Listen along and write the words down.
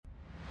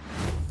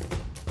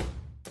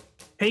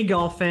Hey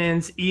golf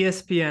fans,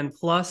 ESPN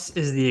Plus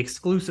is the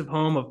exclusive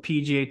home of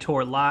PGA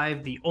Tour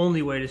Live, the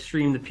only way to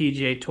stream the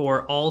PGA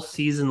Tour all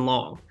season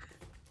long.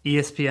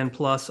 ESPN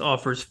Plus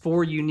offers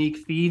 4 unique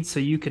feeds so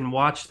you can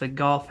watch the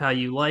golf how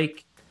you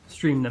like,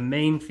 stream the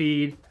main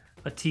feed,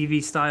 a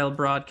TV style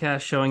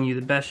broadcast showing you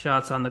the best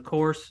shots on the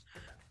course,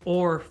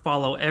 or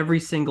follow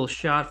every single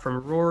shot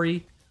from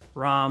Rory,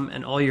 Rahm,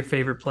 and all your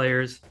favorite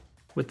players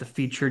with the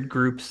featured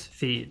groups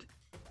feed.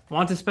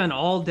 Want to spend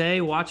all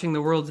day watching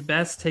the world's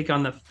best take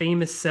on the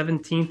famous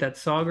 17th at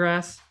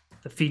Sawgrass?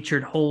 The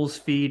featured holes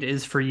feed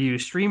is for you.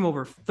 Stream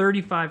over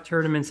 35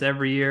 tournaments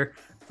every year,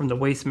 from the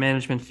Waste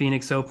Management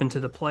Phoenix Open to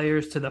the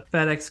Players to the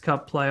FedEx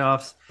Cup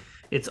playoffs.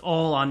 It's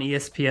all on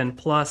ESPN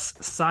Plus.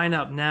 Sign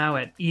up now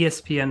at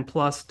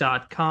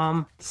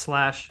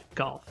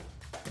espnplus.com/golf.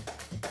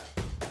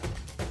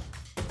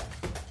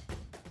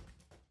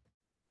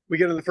 We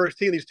get on the first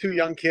team. These two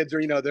young kids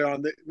are, they're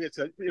on it's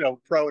a,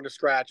 pro in the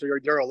scratch.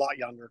 They're a lot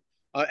younger.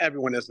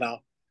 Everyone is now.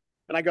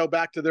 And I go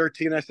back to their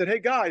tee and I said, hey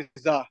guys,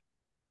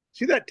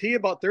 see that tee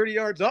about 30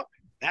 yards up?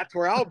 That's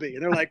where I'll be.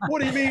 And they're like,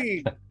 what do you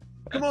mean?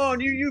 Come on,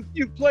 you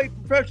played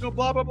professional,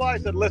 blah, blah, blah. I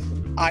said,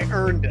 listen, I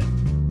earned it.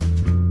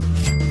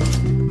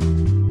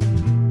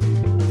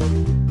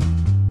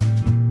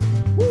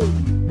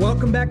 Woo.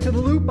 Welcome back to The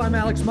Loop. I'm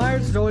Alex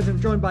Myers. As always,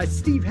 I'm joined by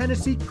Steve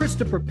Hennessy,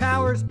 Christopher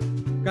Powers.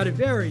 Got a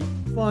very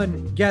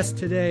fun guest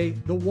today.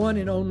 The one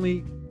and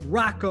only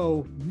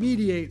Rocco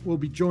Mediate will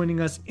be joining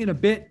us in a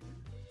bit.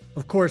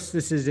 Of course,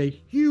 this is a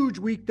huge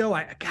week, though.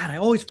 I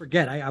always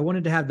forget. I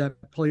wanted to have that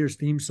Players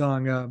theme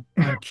song on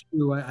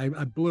cue.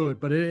 I blew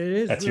it, but it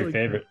is. That's really your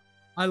favorite.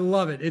 Cool. I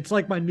love it. It's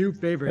like my new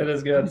favorite. It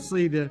is good.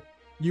 Obviously, the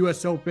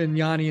U.S. Open,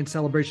 Yanni, and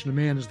Celebration of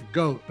Man is the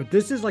GOAT, but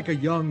this is like a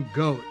young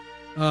GOAT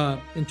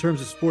in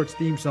terms of sports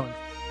theme songs.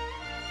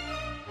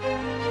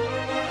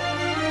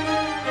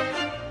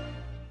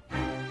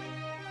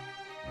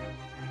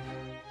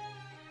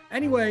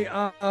 Anyway,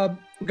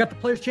 we got the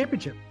Players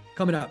Championship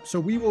coming up, so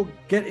we will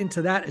get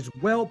into that as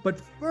well. But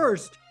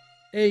first,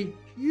 a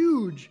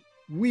huge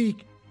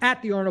week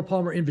at the Arnold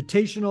Palmer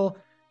Invitational.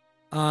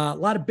 A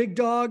lot of big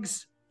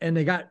dogs, and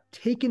they got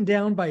taken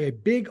down by a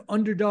big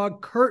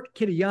underdog, Kurt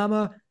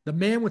Kitayama, the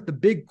man with the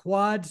big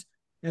quads.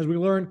 As we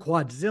learned,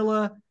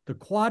 Quadzilla, the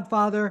quad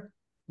father.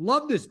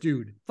 Love this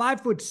dude.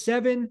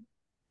 5'7",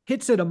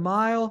 hits it a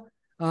mile.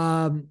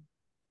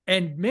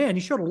 And man,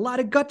 he showed a lot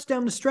of guts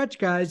down the stretch,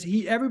 guys.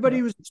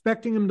 Everybody was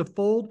expecting him to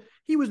fold.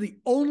 He was the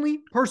only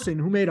person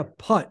who made a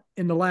putt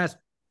in the last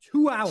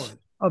 2 hours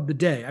of the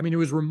day. I mean, it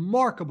was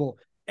remarkable.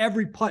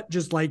 Every putt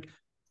just like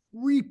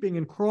creeping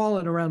and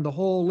crawling around the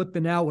hole,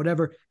 lipping out,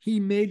 whatever. He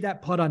made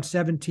that putt on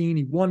 17.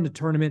 He won the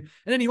tournament.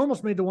 And then he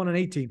almost made the one on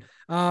 18.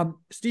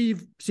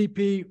 Steve,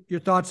 CP, your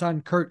thoughts on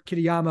Kurt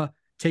Kitayama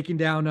taking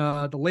down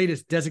the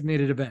latest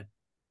designated event?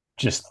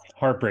 Just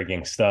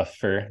heartbreaking stuff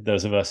for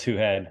those of us who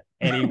had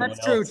anyone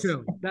That's else.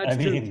 True, too. That's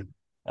true.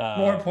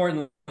 More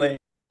importantly,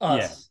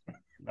 us. Yeah,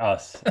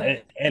 us.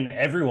 and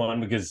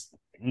everyone, because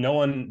no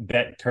one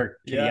bet Kurt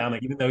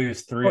Kitayama, even though he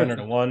was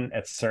 300-1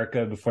 at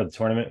Circa before the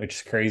tournament, which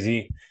is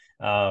crazy.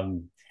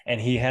 And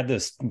he had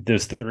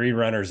those 3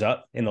 runners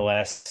up in the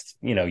last,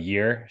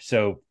 year.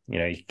 So,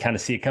 you kind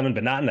of see it coming,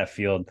 but not in that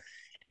field.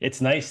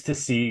 It's nice to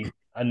see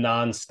a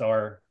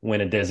non-star win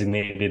a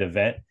designated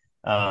event.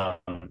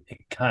 It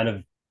kind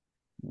of,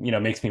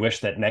 makes me wish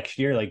that next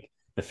year, like,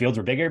 the fields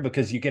were bigger,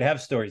 because you could have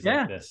stories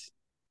like this.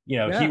 He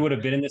would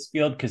have been in this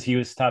field because he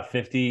was top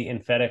 50 in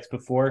FedEx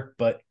before,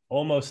 but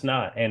almost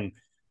not. And,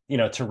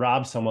 to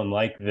rob someone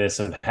like this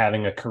of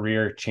having a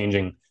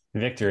career-changing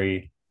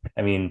victory,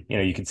 I mean,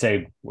 you could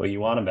say what you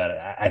want about it.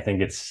 I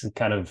think it's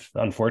kind of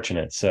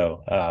unfortunate.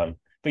 So,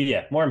 but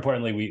yeah, more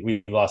importantly,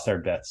 we lost our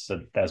bets. So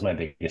that was my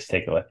biggest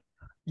takeaway.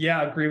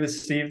 Yeah, I agree with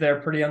Steve there.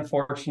 Pretty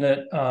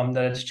unfortunate that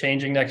it's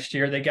changing next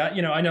year. They got,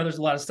 I know there's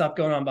a lot of stuff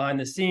going on behind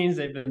the scenes.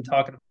 They've been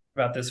talking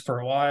about this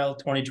for a while,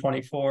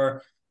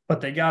 2024, but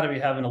they got to be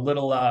having a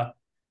little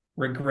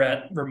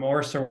regret,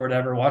 remorse, or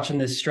whatever, watching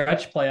this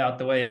stretch play out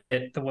the way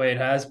it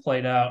has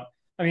played out.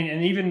 I mean,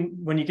 and even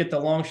when you get the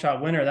long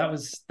shot winner, that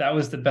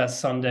was the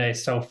best Sunday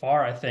so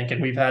far, I think. And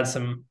we've had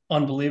some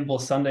unbelievable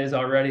Sundays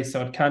already.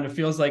 So it kind of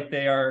feels like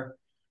they are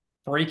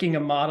breaking a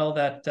model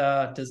that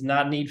does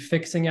not need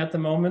fixing at the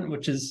moment,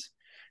 which is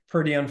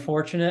pretty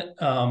unfortunate.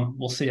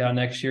 We'll see how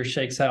next year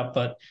shakes out.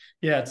 But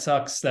yeah, it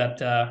sucks that,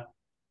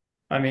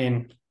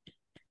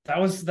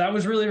 that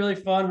was really, really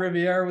fun.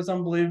 Riviera was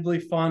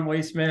unbelievably fun.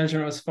 Waste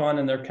Management was fun,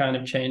 and they're kind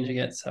of changing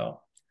it. So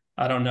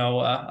I don't know.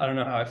 I don't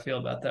know how I feel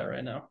about that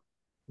right now.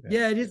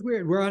 Yeah, it is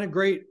weird. We're on a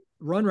great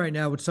run right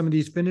now with some of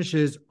these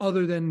finishes,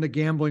 other than the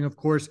gambling, of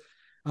course.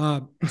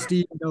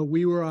 Steve,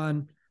 we were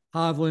on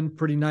Hovland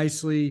pretty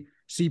nicely.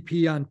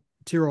 CP on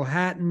Tyrrell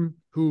Hatton,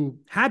 who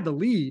had the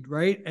lead,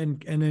 right?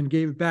 And then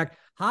gave it back.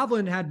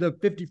 Hovland had the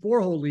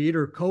 54-hole lead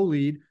or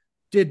co-lead,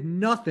 did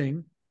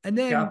nothing, and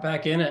then got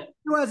back in it.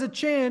 Who has a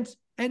chance?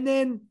 And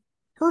then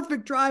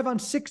perfect drive on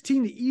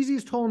 16, the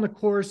easiest hole in the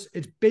course.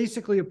 It's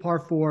basically a par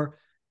 4.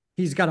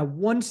 He's got a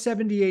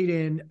 178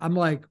 in. I'm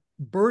like,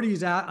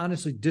 birdie's out,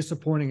 honestly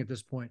disappointing at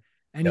this point.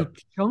 and he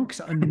chunks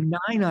a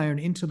 9-iron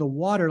into the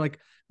water. Like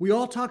we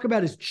all talk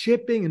about his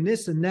chipping and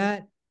this and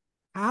that.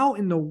 How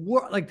in the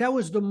world? Like that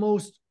was the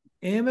most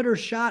amateur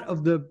shot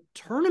of the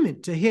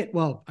tournament to hit.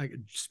 Well,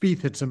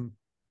 Spieth hit some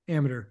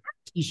amateur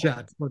tee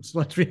shots.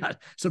 Let's be honest,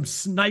 some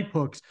snipe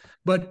hooks.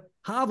 But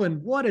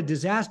Hovland, what a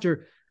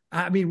disaster.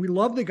 I mean, we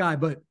love the guy,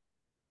 but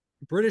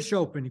British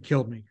Open, he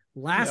killed me.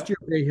 Last year,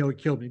 Bay Hill, he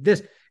killed me.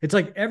 It's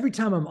like every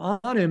time I'm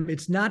on him,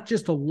 it's not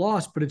just a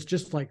loss, but it's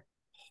just like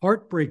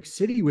heartbreak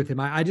city with him.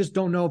 I just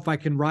don't know if I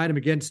can ride him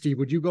again, Steve.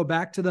 Would you go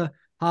back to the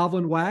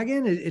Hovland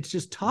wagon? It's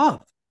just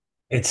tough.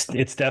 It's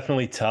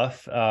definitely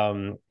tough.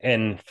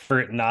 And for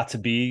it not to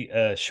be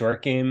a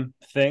short game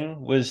thing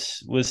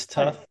was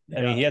tough. Yeah.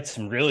 I mean, he had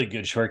some really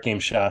good short game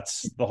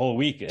shots the whole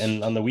week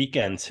and on the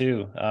weekend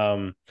too.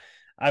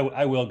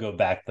 I will go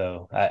back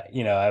though.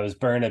 I was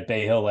burned at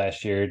Bay Hill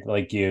last year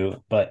like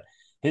you, but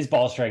his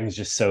ball striking is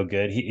just so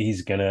good.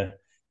 He's gonna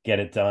get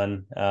it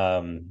done.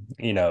 That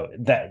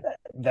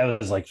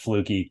was like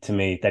fluky to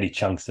me that he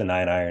chunks the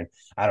 9-iron.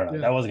 I don't know.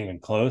 Yeah. That wasn't even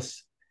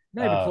close.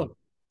 Not even close.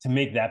 To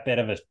make that bit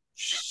of a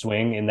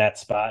swing in that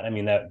spot. I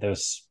mean, that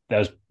was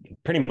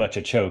pretty much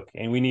a choke,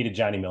 and we needed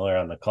Johnny Miller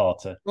on the call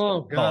to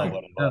call it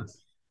what it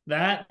was.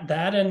 That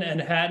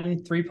and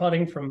Hatton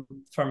 3-putting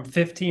from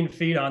 15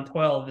 feet on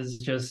 12 is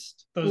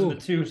just those are the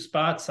two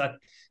spots.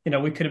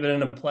 We could have been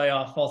in a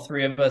playoff, all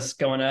three of us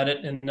going at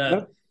it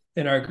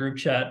in our group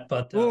chat.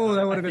 But that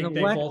would have been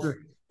electric.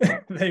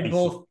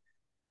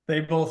 They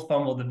both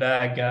fumbled the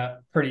bag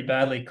pretty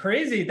badly.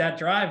 Crazy that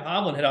drive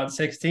Hovland hit on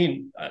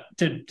 16.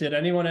 Did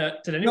anyone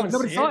see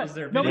it? Is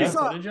there video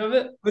footage of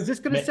it? I was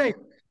just going to say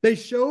they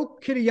show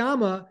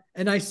Kitayama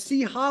and I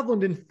see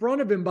Hovland in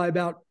front of him by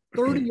about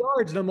 30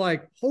 yards, and I'm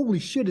like, holy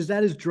shit, is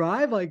that his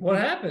drive? Like, what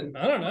happened?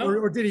 I don't know.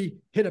 Or did he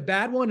hit a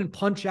bad one and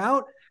punch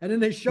out? And then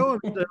they show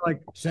him, they're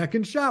like,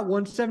 second shot,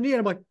 178.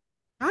 I'm like,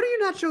 how do you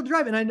not show the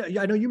drive? And I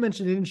know you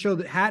mentioned they didn't show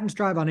that Hatton's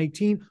drive on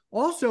 18.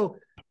 Also,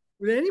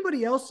 with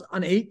anybody else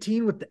on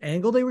 18 with the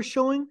angle they were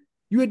showing,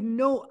 you had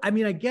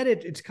I get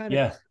it. It's kind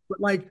of, but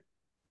like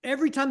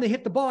every time they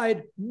hit the ball, I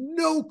had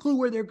no clue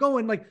where they're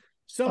going. Like,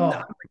 is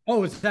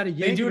that a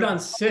Yankee? They do it on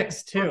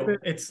 6 too.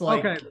 It's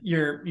like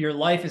your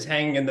life is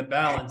hanging in the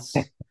balance.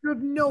 You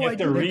have no idea. You have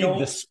to read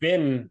the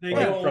spin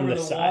from the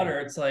side. Water.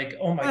 It's like,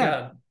 oh my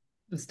God,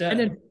 it's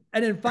dead.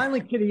 And then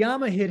finally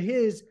Kitayama hit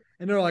his,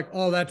 and they're like,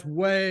 oh, that's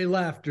way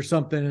left or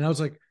something. And I was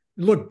like,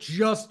 it looked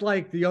just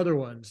like the other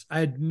ones. I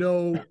had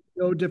no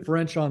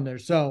differential on there.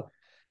 So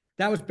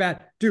that was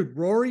bad. Dude,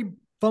 Rory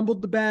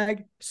fumbled the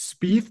bag.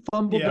 Spieth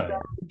fumbled the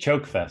bag.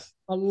 Choke fest.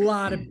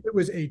 It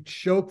was a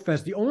choke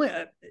fest. The only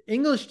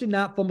English did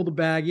not fumble the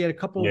bag. He had a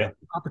couple of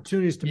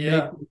opportunities to make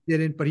it, he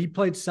didn't, but he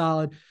played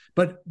solid.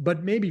 But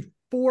maybe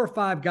 4 or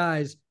 5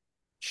 guys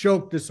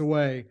choked this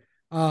away,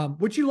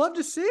 which you love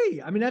to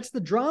see. I mean, that's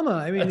the drama.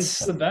 I mean, it's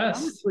the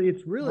best. Honestly,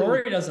 it's really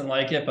Rory doesn't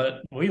like it,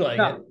 but we like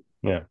it.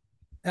 Yeah.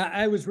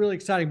 I was really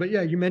exciting. But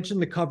yeah, you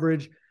mentioned the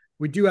coverage.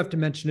 We do have to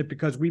mention it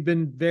because we've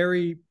been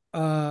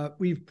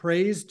we've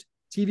praised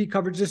TV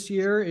coverage this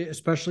year,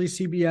 especially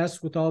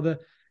CBS with all the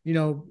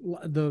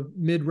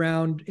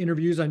mid-round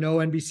interviews. I know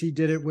NBC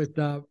did it with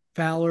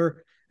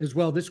Fowler as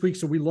well this week.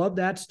 So we love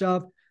that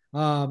stuff.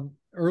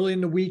 Early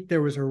in the week,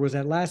 was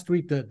that last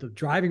week, the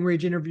driving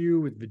range interview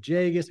with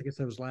Villegas. I guess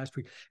that was last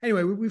week.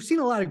 Anyway, we've seen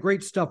a lot of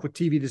great stuff with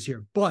TV this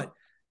year, but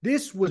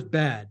this was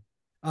bad.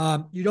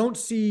 You don't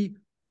see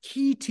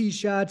key tee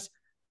shots.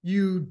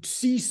 You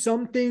see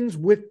some things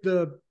with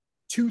the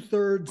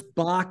 2/3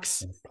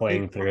 box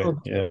playing through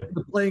it.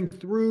 Playing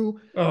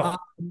through.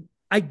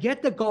 I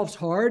get that golf's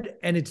hard,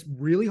 and it's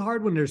really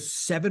hard when there's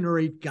 7 or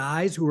 8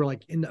 guys who are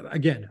like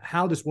again,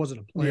 how this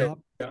wasn't a playoff.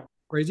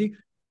 Crazy.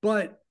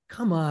 But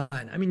come on.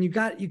 I mean,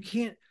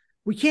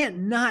 we can't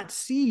not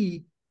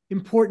see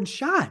important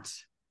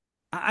shots.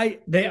 I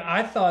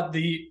thought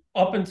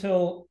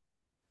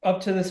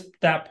up to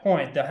that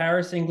point, the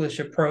Harris English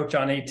approach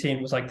on 18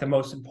 was like the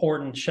most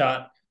important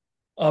shot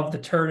of the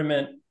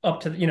tournament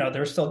up to,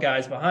 there's still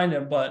guys behind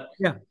him, but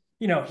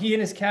he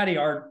and his caddy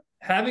are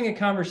having a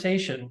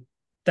conversation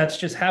that's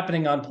just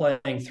happening on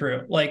playing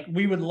through. Like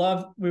we would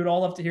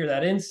all love to hear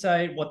that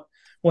insight,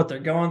 what they're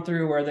going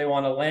through, where they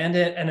want to land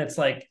it. And it's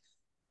like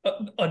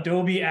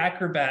Adobe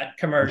Acrobat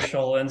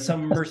commercial and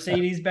some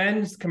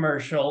Mercedes-Benz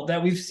commercial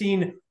that we've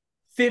seen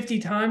 50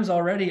 times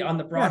already on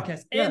the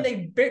broadcast. And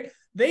they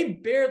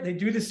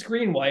do the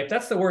screen wipe.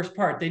 That's the worst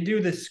part. They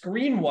do the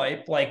screen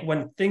wipe like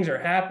when things are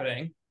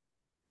happening.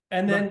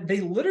 And then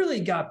they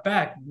literally got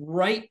back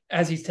right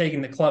as he's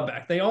taking the club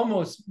back. They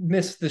almost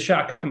missed the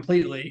shot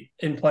completely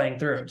in playing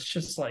through. It's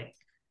just like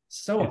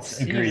so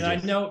obscene. I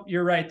know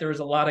you're right. There was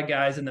a lot of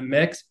guys in the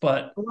mix,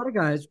 but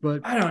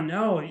I don't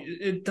know.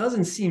 It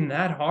doesn't seem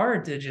that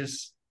hard to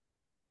just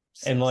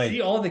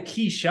see all the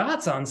key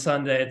shots on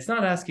Sunday. It's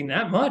not asking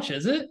that much,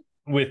 is it?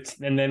 With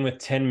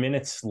 10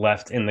 minutes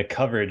left in the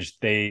coverage,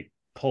 they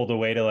pulled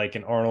away to like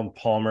an Arnold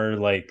Palmer,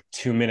 like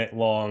 2-minute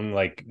long,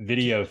 like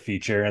video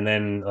feature. And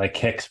then like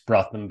Hicks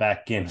brought them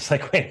back in. It's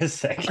like, wait a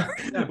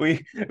second.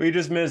 we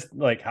just missed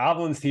like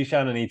Hovland's tee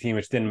shot on 18,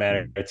 which didn't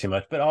matter too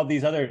much, but all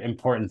these other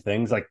important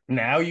things, like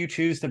now you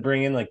choose to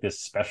bring in like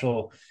this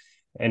special,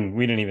 and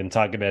we didn't even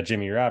talk about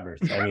Jimmy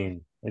Roberts. I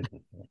mean,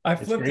 I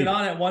flipped it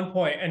on at one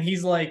point and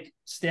he's like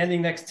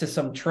standing next to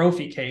some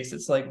trophy case.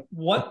 It's like,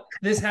 what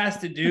this has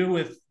to do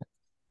with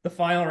the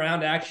final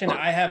round action,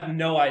 I have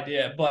no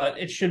idea, but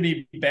it should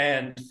be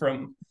banned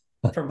from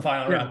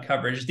final round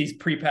coverage. These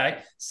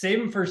pre-pack, save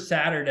them for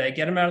Saturday,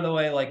 get them out of the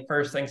way like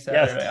first thing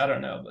Saturday. Yes. I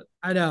don't know, but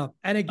I know.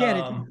 And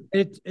again,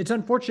 it's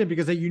unfortunate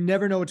because you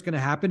never know what's going to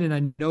happen, and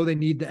I know they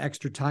need the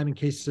extra time in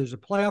case there's a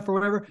playoff or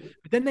whatever.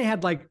 But then they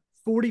had like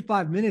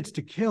 45 minutes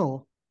to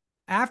kill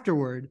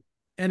afterward,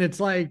 and it's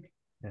like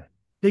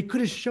they could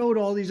have showed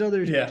all these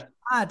other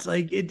shots.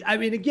 Like it. I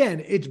mean,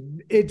 again,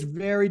 it's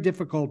very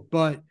difficult,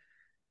 but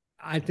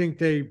I think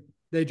they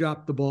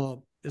dropped the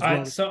ball as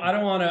well. So I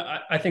don't want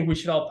to. I think we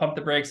should all pump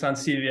the brakes on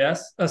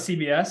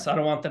CBS. I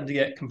don't want them to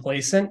get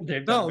complacent.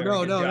 They've done a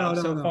very good job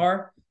so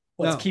far.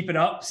 Let's keep it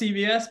up,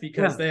 CBS,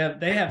 because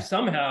they have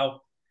somehow.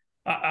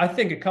 I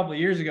think a couple of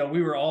years ago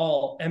we were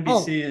all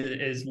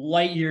NBC is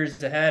light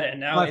years ahead, and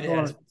now it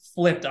has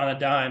flipped on a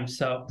dime.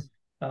 So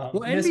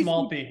Miss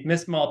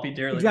Maltby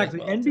dearly.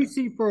 Exactly. Well,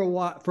 NBC for a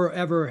while,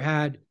 forever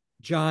had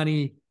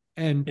Johnny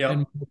and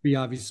Maltby,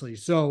 obviously.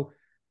 So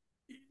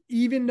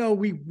even though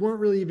we weren't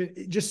really even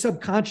just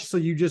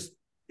subconsciously,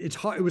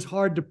 it was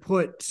hard to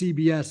put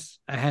CBS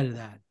ahead of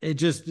that.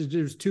 It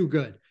was too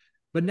good.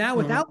 But now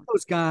without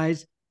those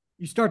guys,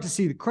 you start to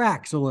see the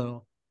cracks a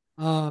little.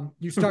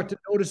 You start to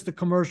notice the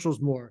commercials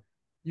more.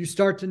 You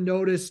start to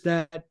notice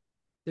that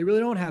they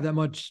really don't have that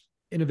much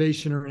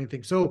innovation or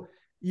anything. So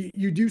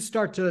you do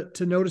start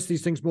to notice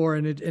these things more,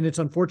 and it's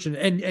unfortunate.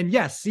 And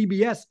yes,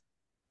 CBS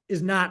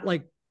is not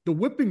like the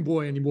whipping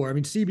boy anymore. I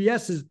mean,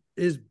 CBS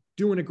is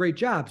doing a great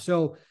job.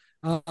 So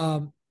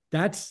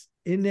that's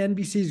in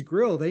NBC's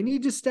grill. They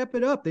need to step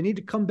it up. They need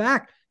to come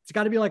back. It's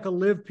got to be like a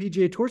live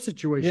PGA Tour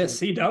situation. Yeah,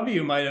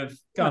 CW might have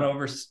gone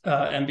over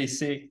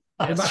NBC.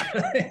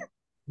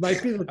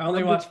 Might be. I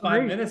only watched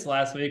 5 minutes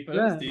last week, but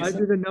it was decent. Might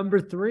be the number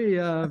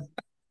 3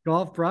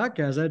 golf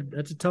broadcast.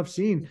 That's a tough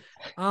scene.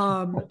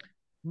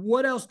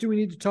 What else do we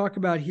need to talk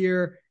about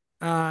here?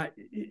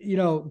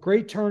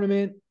 Great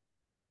tournament.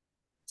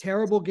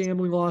 Terrible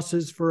gambling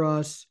losses for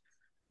us.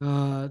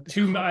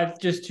 Two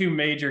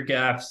major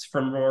gaffes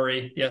from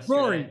Rory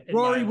yesterday.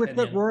 Rory with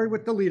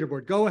the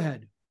leaderboard. Go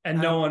ahead.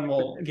 And no one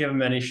will give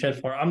him any shit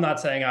for it. I'm not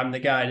saying I'm the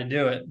guy to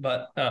do it,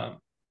 but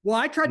well,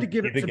 I tried to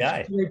give it to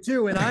guy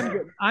too, and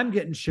I'm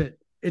getting shit.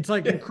 It's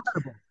like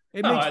incredible.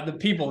 The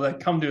people that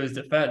come to his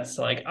defense,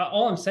 like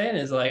all I'm saying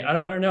is like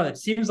I don't know. It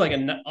seems like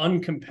an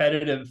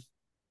uncompetitive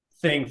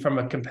thing from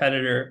a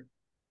competitor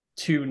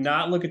to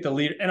not look at the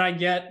leader. And I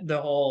get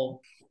the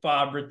whole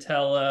Bob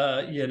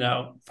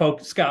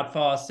Rotella, Scott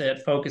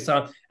Fawcett, focus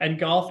on, and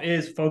golf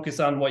is focus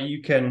on what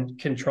you can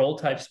control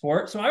type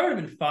sport. So I would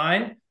have been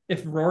fine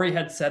if Rory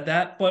had said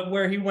that. But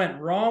where he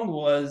went wrong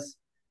was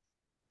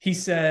he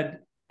said,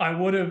 I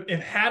would have,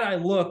 had I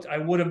looked, I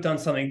would have done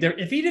something there.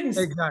 If he didn't,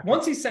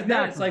 once he said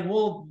that, it's like,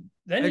 well,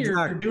 then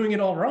you're doing it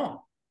all wrong.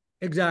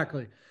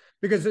 Exactly.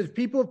 Because as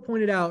people have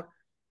pointed out,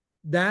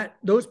 that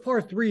those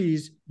par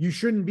threes, you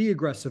shouldn't be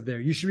aggressive there.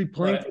 You should be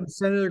playing for the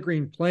center of the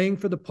green, playing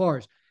for the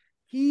pars.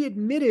 He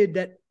admitted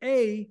that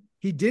he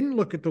didn't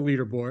look at the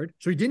leaderboard,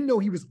 so he didn't know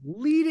he was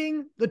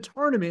leading the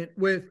tournament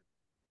with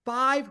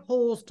 5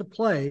 holes to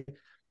play,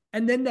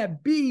 and then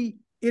that B,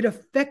 it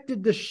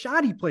affected the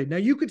shot he played. Now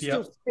you could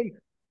still say,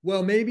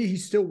 well, maybe he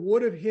still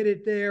would have hit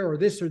it there or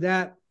this or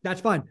that.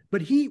 That's fine.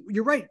 But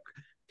you're right.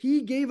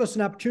 He gave us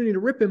an opportunity to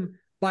rip him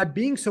by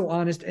being so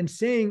honest and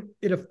saying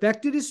it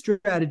affected his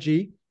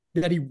strategy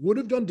that he would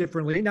have done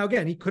differently. Now,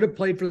 again, he could have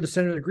played for the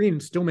center of the green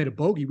and still made a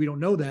bogey. We don't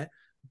know that.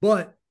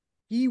 But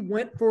he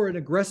went for an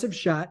aggressive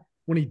shot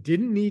when he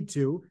didn't need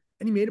to,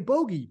 and he made a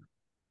bogey.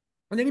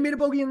 And then he made a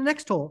bogey in the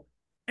next hole,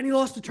 and he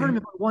lost the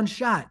tournament by 1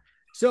 shot.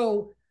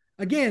 So,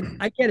 again,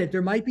 I get it.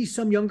 There might be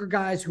some younger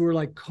guys who are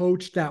like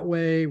coached that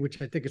way,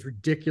 which I think is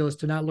ridiculous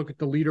to not look at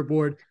the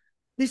leaderboard.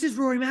 This is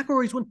Rory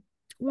McIlroy. He's won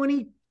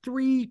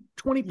 23,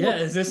 24. Yeah,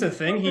 is this a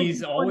thing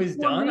he's always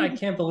done? I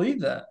can't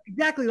believe that.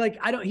 Exactly. Like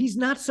he's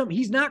not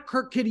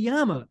Kurt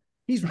Kitayama.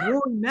 He's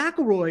Rory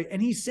McIlroy,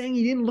 and he's saying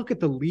he didn't look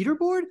at the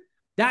leaderboard.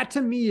 That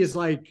to me is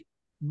like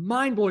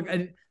mind blowing.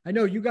 And I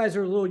know you guys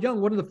are a little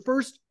young. One of the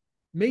first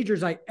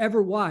majors I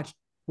ever watched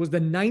was the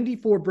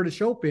 '94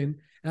 British Open.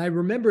 And I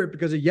remember it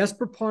because of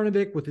Jesper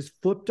Parnevik with his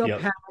flipped up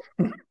hat,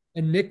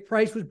 and Nick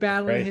Price was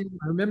battling him.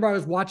 I remember I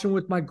was watching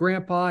with my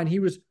grandpa, and he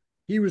was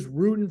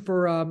rooting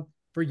for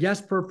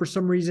Jesper for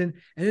some reason.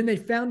 And then they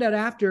found out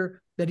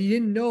after that he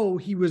didn't know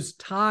he was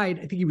tied.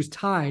 I think he was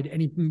tied,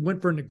 and he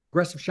went for an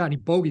aggressive shot and he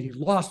bogeyed. He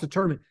lost the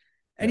tournament.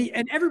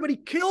 And everybody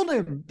killed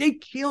him.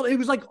 It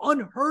was like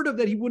unheard of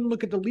that he wouldn't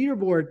look at the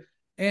leaderboard.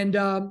 And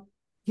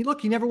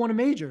he never won a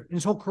major in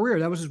his whole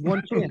career. That was his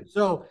one chance.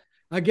 So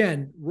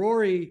again,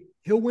 Rory,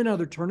 he'll win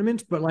other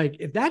tournaments, but like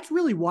if that's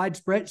really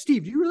widespread,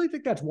 Steve, do you really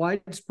think that's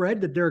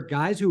widespread that there are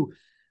guys who,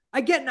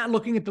 I get not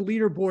looking at the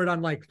leaderboard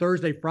on like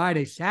Thursday,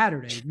 Friday,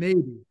 Saturday,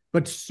 maybe,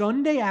 but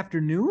Sunday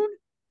afternoon?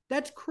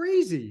 That's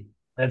crazy.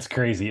 That's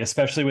crazy,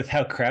 especially with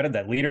how crowded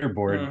that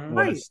leaderboard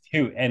was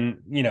too. And,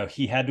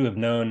 he had to have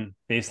known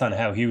based on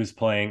how he was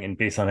playing and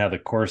based on how the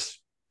course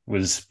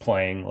was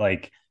playing,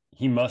 like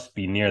he must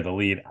be near the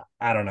lead.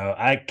 I don't know.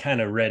 I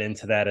kind of read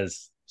into that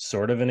as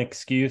sort of an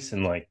excuse.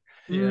 And like,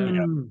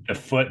 the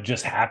foot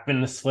just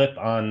happened to slip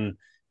on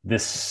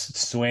this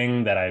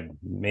swing that I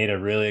made a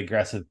really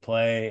aggressive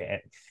play.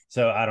 And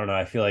so I don't know.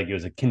 I feel like it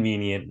was a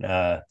convenient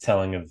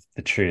telling of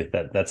the truth.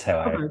 That's how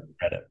I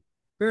read it.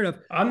 Fair enough.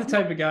 I'm the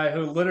type of guy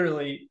who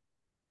literally,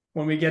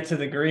 when we get to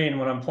the green,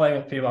 when I'm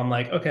playing with people, I'm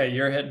like, okay,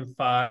 you're hitting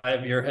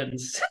 5, you're hitting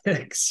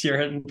 6, you're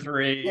hitting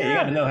 3. Yeah, you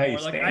got to know how you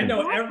like, stand. I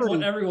know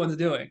what everyone's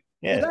doing.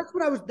 Yeah,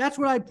 that's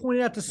what I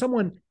pointed out to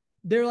someone.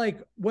 They're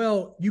like,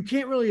 well, you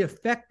can't really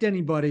affect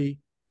anybody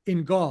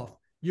in golf.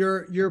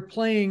 You're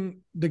playing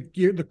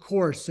the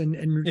course, and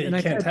you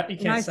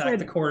can't sack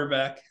the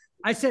quarterback.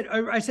 I said,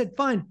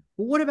 fine.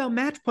 Well, what about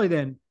match play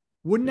then?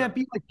 Wouldn't that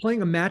be like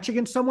playing a match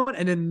against someone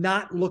and then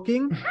not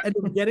looking and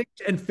then getting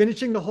and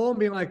finishing the hole and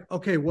being like,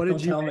 okay, what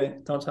did you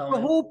do? Don't tell me.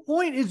 The whole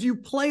point is you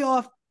play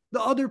off the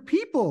other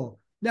people.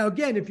 Now,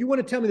 again, if you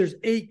want to tell me there's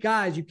 8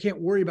 guys, you can't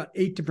worry about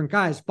 8 different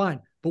guys, fine.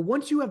 But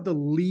once you have the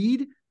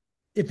lead,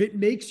 if it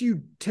makes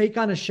you take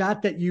on a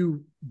shot that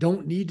you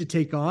don't need to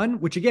take on,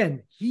 which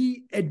again,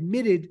 he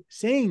admitted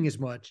saying as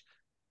much,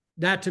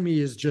 that to me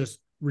is just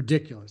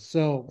ridiculous.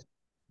 So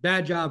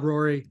bad job,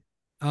 Rory.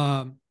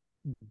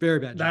 Very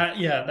bad job.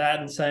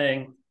 That and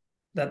saying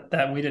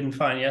that we didn't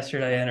find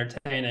yesterday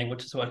entertaining,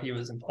 which is what he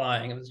was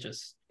implying. It was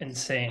just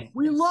insane.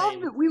 We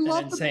loved it. We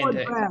loved the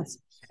podcast.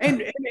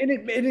 And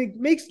it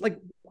makes,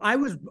 like, I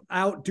was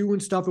out doing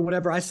stuff and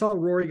whatever. I saw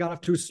Rory got off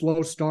to a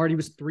slow start. He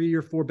was 3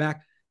 or 4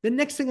 back. The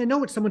next thing I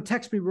know, it's someone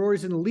texts me,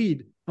 Rory's in the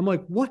lead. I'm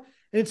like, what?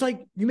 And it's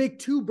like you make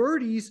 2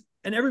 birdies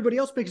and everybody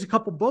else makes a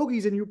couple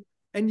bogeys and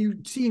you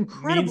see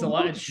incredible. Means a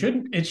lot. It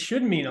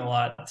should mean a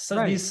lot.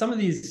 Some of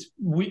these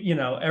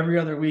every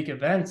other week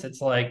events,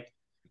 it's like,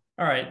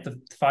 all right,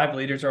 the 5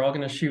 leaders are all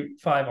going to shoot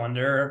 5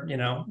 under.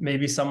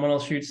 Maybe someone will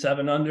shoot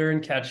 7 under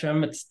and catch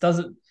them. It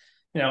doesn't,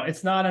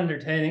 it's not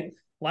entertaining.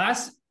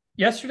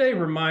 Yesterday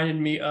reminded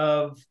me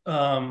of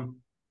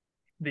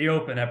the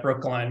Open at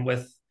Brookline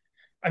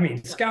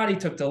Scotty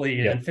took the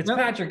lead and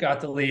Fitzpatrick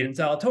got the lead and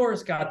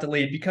Zalatoris got the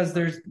lead because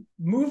there's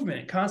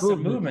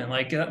constant movement.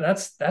 Like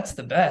that's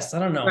the best. I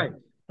don't know. Right.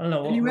 I don't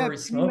know what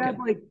Rory's smoking. You have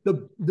like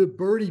the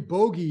birdie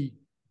bogey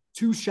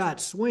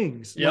 2-shot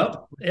swings.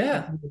 Yep.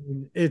 Yeah.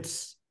 You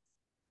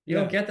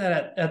don't get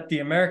that at the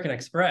American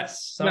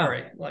Express.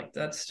 Sorry. No. Like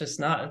that's just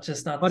not the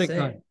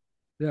same.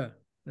 Yeah.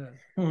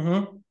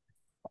 Mm-hmm.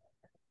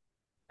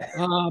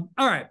 All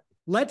right.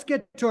 Let's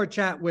get to our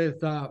chat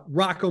with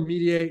Rocco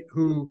Mediate,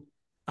 who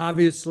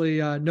obviously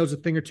knows a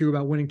thing or two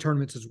about winning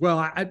tournaments as well.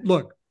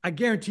 I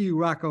guarantee you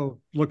Rocco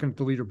looking at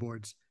the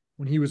leaderboards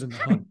when he was in the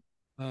hunt.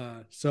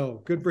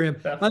 So good for him.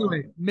 Definitely. By the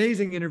way,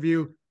 amazing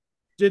interview.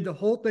 Did the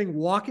whole thing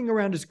walking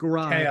around his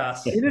garage.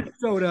 Chaos. In a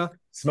soda.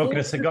 Smoking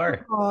a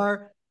cigar.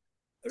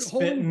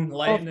 Spitting,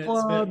 lighting it,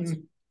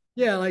 spitting.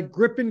 Yeah, like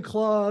gripping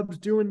clubs,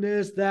 doing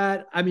this,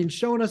 that. I mean,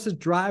 showing us his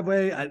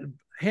driveway.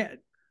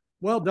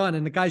 Well done.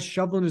 And the guy's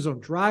shoveling his own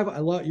driveway.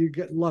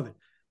 Love it.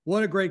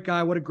 What a great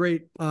guy. What a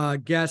great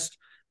guest.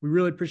 We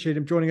really appreciate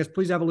him joining us.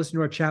 Please have a listen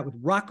to our chat with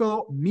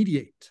Rocco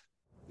Mediate.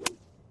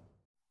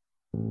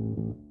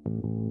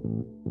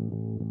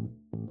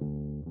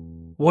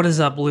 What is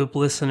up, Loop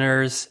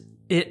listeners?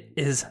 It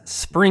is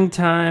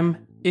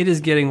springtime. It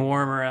is getting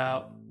warmer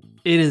out.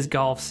 It is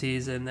golf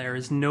season. There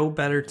is no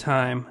better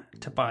time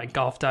to buy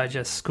Golf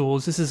Digest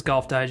Schools. This is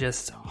Golf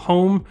Digest's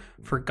home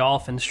for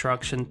golf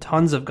instruction.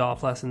 Tons of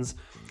golf lessons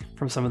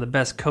from some of the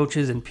best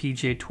coaches and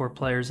PGA Tour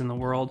players in the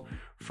world.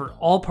 For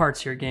all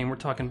parts of your game, we're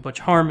talking Butch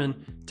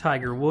Harmon,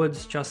 Tiger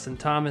Woods, Justin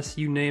Thomas,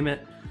 you name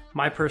it.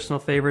 My personal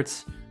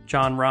favorites,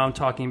 John Rahm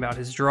talking about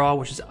his draw,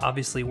 which is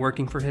obviously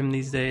working for him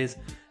these days,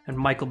 and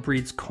Michael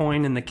Breed's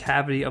coin in the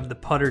cavity of the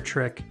putter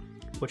trick,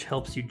 which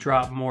helps you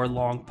drop more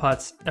long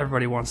putts.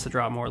 Everybody wants to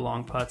drop more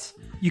long putts.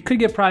 You could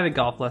get private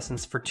golf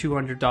lessons for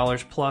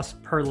 $200 plus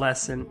per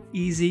lesson,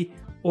 easy,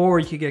 or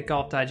you could get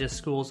Golf Digest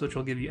Schools, which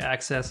will give you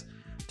access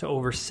to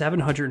over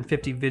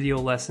 750 video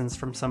lessons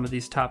from some of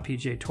these top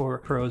PGA Tour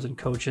pros and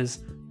coaches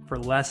for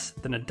less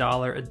than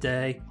 $1 a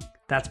day.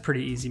 That's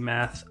pretty easy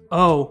math.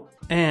 Oh,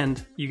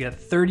 and you get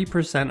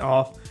 30%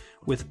 off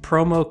with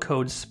promo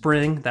code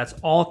SPRING. That's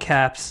all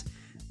caps,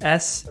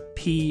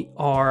 SPRING,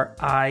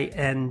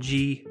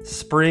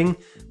 SPRING.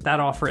 That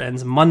offer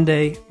ends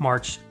Monday,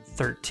 March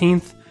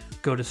 13th.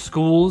 Go to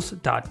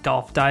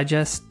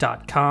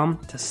schools.golfdigest.com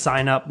to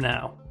sign up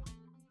now.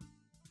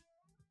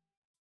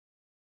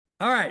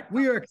 All right,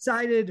 we are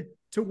excited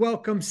to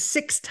welcome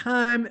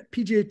 6-time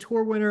PGA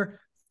Tour winner,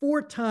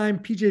 4-time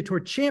PGA Tour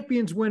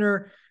Champions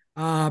winner,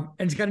 and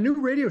he's got a new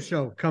radio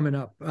show coming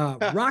up.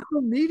 Rocco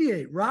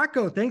Mediate.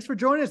 Rocco, thanks for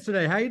joining us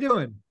today. How you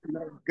doing?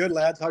 Good,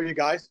 lads. How are you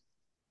guys?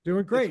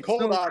 Doing great. It's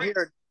cold out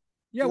here.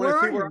 Yeah, You where wanna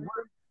are see you?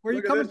 Where are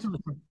you Look at coming this.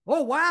 from?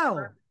 Oh,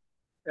 wow.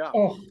 Yeah.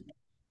 Oh,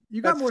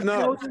 You got That's more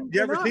snow. snow than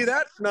You ever us. see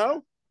that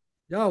snow?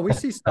 Yeah, we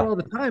see snow all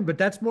the time, but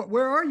that's more.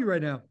 Where are you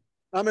right now?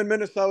 I'm in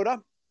Minnesota.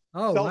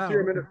 Oh, Celsius,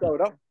 wow.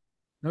 Minnesota.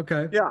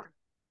 Okay. Yeah.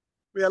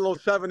 We had a little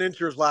 7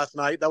 inches last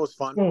night. That was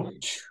fun. oh.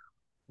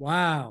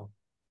 Wow.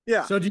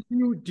 Yeah. So do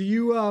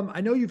you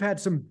I know you've had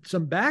some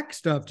back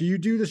stuff. Do you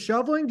do the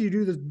shoveling? Do you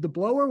do the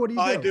blower? What do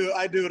you do?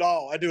 I do it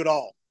all. I do it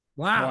all.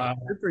 Wow. Wow.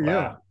 Good for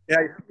Wow. Yeah.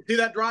 You see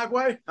that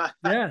driveway? you.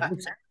 Yeah,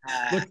 looks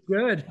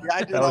good. Yeah,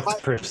 I do. That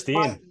looks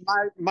pristine.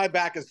 My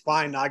back is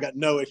fine now. I got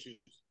no issues.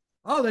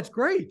 Oh, that's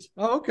great.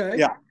 Oh, okay.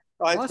 Yeah.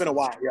 It's Awesome. been a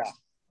while. Yeah.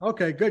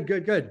 Okay,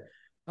 good.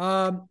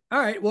 All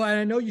right. Well, and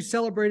I know you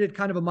celebrated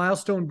kind of a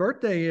milestone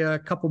birthday a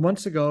couple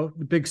months ago,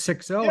 the big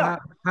 6-0. Yeah.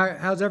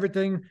 How's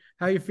everything?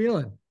 How you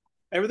feeling?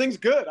 Everything's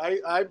good.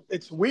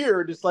 It's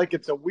weird. It's like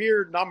it's a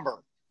weird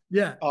number.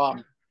 Yeah.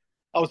 I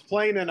was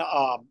playing in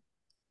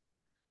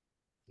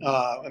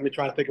let me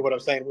try to think of what I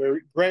was saying. We were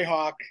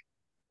Greyhawk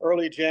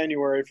early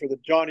January for the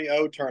Johnny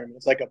O tournament.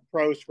 It's like a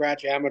pro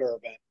scratch amateur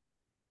event.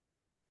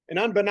 And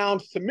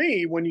unbeknownst to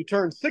me, when you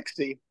turn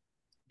 60,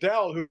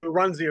 Dell, who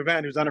runs the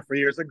event, who's done it for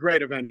years, a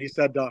great event, he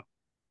said,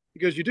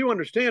 because you do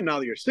understand now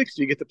that you're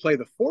 60, you get to play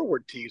the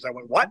forward tees. I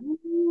went, what?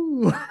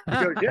 Ooh. He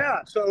goes, yeah.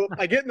 So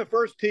I get in the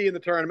first tee in the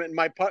tournament, and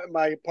my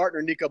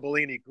partner, Nico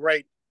Bellini,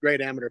 great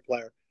amateur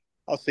player.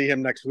 I'll see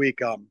him next week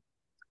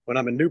when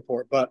I'm in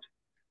Newport. But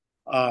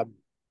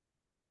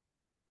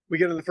we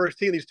get in the first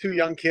tee, and these two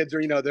young kids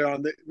are, they're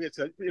on it's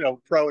a,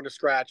 pro and a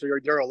scratch.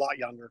 They're a lot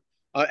younger.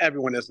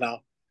 Everyone is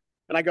now.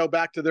 And I go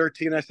back to their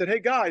tee, and I said, hey,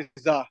 guys,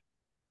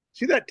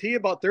 see that tee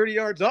about 30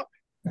 yards up?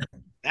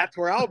 That's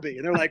where I'll be.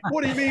 And they're like,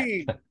 what do you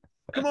mean?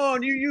 Come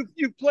on, you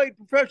played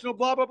professional,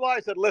 blah, blah, blah.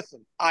 I said,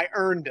 listen, I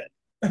earned it.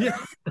 Yeah.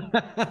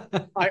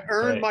 I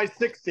earned my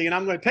 60, and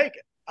I'm going to take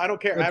it. I don't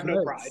care. I have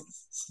no pride.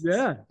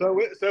 Yeah. So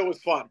it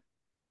was fun.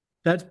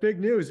 That's big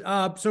news.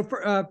 So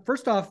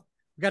first off,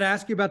 we got to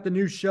ask you about the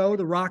new show,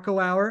 the Rocco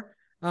Hour,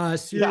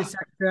 Sirius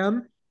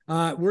XM.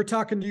 We're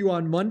talking to you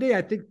on Monday.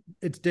 I think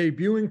it's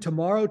debuting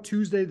tomorrow,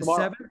 Tuesday the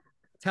 7th.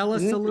 Tell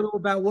us a little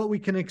about what we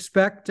can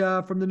expect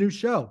from the new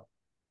show.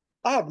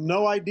 I have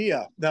no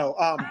idea. No,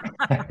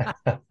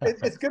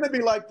 it's going to be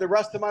like the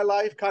rest of my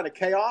life, kind of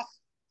chaos.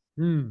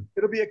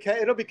 It'll be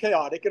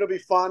chaotic. It'll be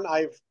fun.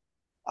 I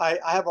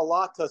have a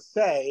lot to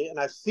say, and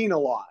I've seen a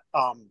lot.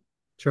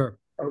 Sure.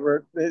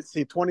 Over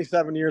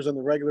 27 years on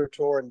the regular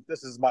tour, and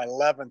this is my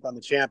 11th on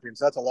the Champions.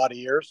 So that's a lot of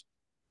years.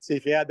 See,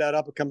 if you add that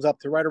up, it comes up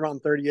to right around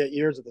 38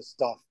 years of this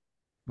stuff.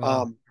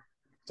 Wow.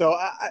 So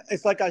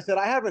it's like I said,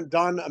 I haven't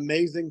done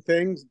amazing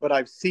things, but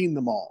I've seen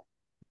them all.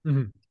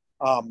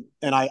 Mm-hmm.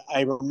 And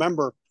I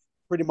remember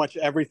pretty much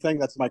everything.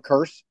 That's my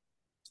curse.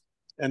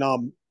 And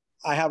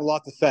I have a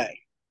lot to say.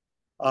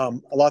 A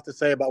lot to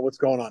say about what's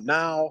going on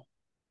now.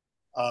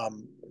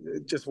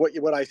 Just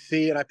what I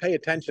see, and I pay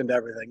attention to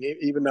everything,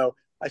 even though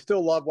I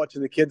still love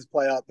watching the kids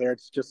play out there.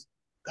 It's just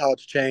how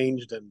it's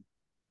changed. And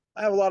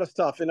I have a lot of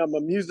stuff. And I'm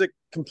a music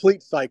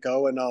complete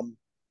psycho, and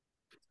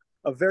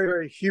a very,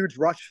 very huge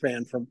Rush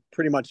fan from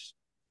pretty much,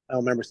 I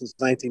don't remember, since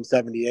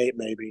 1978,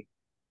 maybe,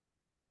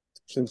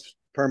 since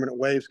Permanent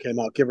Waves came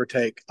out, give or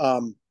take.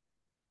 And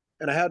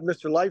I had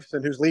Mr.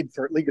 Lifeson, who's lead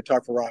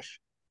guitar for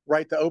Rush,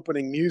 write the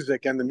opening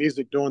music and the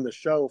music during the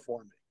show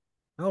for me.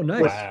 Oh,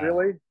 nice.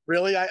 Which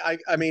really,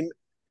 I mean,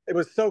 it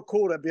was so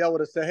cool to be able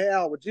to say, hey,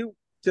 Al, would you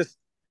just,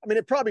 I mean,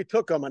 it probably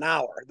took them an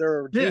hour.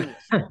 They're a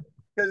genius.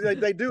 Because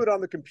they do it on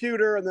the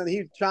computer, and then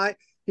he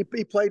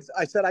played.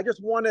 I said, I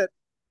just want it.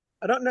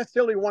 I don't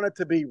necessarily want it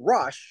to be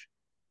Rush.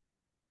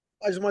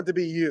 I just want it to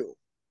be you.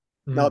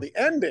 Mm-hmm. Now the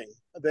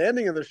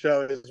ending of the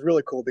show is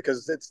really cool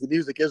because the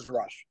music is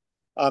Rush,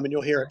 and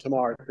you'll hear it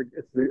tomorrow.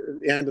 It's the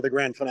end of the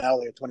grand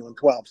finale of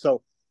 2112.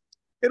 So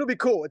it'll be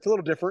cool. It's a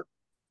little different,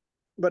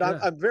 but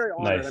I'm very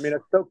honored. Nice. I mean,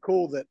 it's so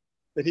cool that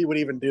he would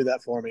even do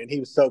that for me, and he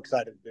was so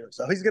excited to do it.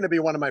 So he's going to be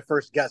one of my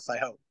first guests, I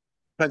hope.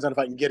 Depends on if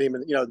I can get him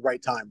in, the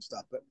right time and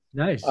stuff. But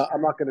nice.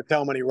 I'm not going to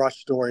tell many Rush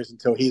stories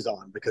until he's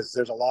on, because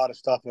there's a lot of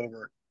stuff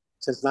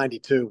since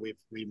 '92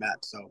 we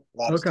met. So a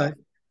lot of stuff.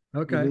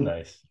 Okay. Mm-hmm.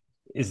 Nice.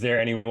 Is there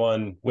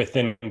anyone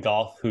within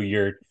golf who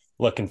you're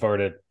looking forward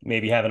to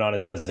maybe having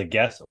on as a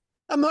guest?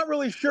 I'm not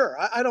really sure.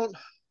 I don't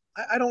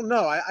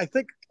know. I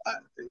think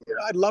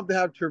I'd love to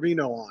have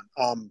Trevino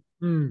on.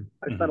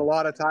 I spent a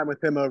lot of time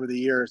with him over the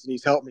years, and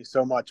he's helped me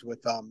so much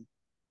with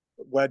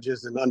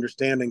wedges and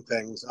understanding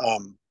things.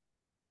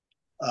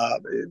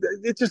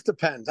 It just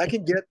depends. I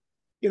can get,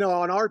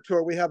 on our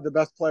tour, we have the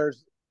best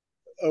players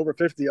over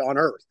 50 on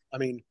earth. I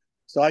mean,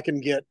 so I can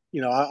get,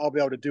 I'll be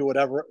able to do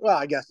whatever. Well,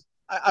 I guess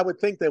I would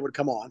think they would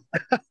come on.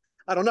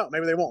 I don't know.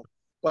 Maybe they won't,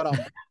 but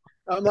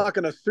I'm not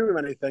going to assume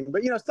anything,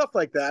 but stuff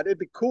like that. It'd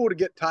be cool to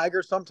get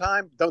Tiger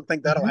sometime. Don't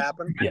think that'll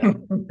happen. Yeah.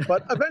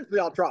 But eventually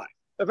I'll try.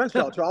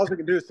 All we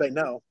can do is say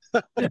no.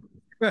 That's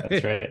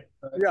right.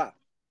 Yeah.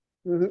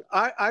 Mm-hmm.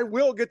 I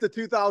will get the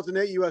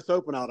 2008 U.S.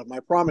 Open out of him. I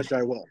promise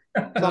I will.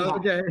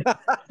 Okay.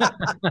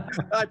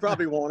 I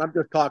probably won't. I'm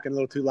just talking a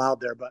little too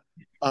loud there, but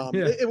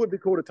it would be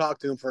cool to talk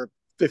to him for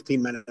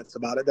 15 minutes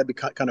about it. That'd be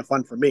kind of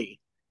fun for me.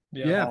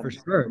 Yeah, for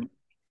sure.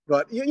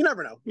 But you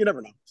never know. You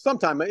never know.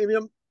 Sometime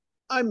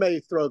I may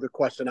throw the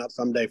question out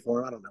someday for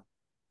him. I don't know.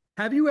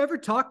 Have you ever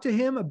talked to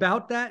him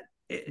about that?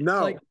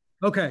 No.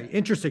 Okay,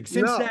 interesting.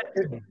 Since that,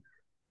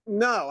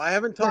 no, I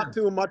haven't talked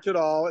to him much at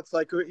all. It's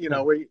like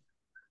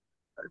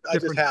I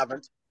just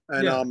haven't.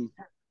 And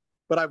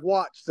but I've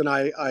watched, and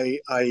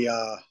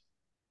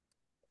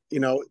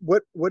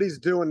what he's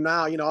doing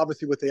now.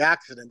 Obviously with the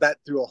accident, that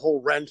threw a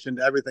whole wrench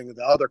into everything.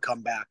 The other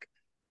comeback,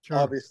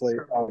 obviously,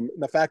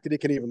 the fact that he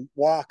can even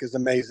walk is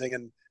amazing,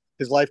 and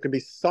his life can be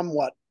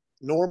somewhat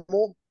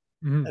normal.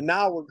 Mm-hmm. And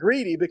now we're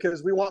greedy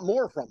because we want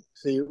more from him.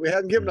 See, we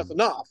haven't given us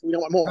enough. We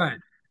don't want more. Right.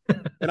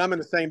 And I'm in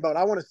the same boat.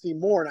 I want to see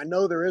more, and I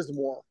know there is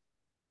more.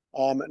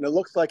 And it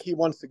looks like he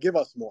wants to give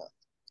us more.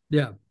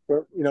 Yeah.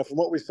 But, from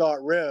what we saw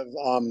at Riv,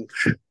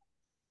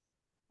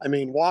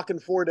 walking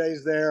 4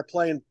 days there,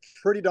 playing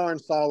pretty darn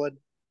solid.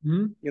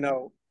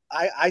 Mm-hmm.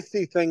 I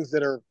see things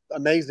that are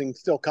amazing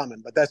still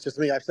coming, but that's just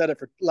me. I've said it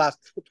for the last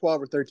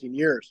 12 or 13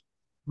 years.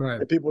 Right.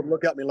 And people would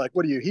look at me like,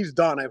 what are you? He's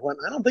done. I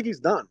don't think he's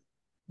done.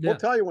 Yeah. He'll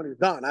tell you when he's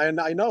done. I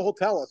know he'll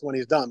tell us when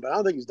he's done, but I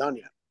don't think he's done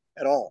yet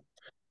at all.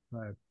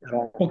 Right.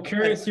 Well,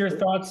 curious your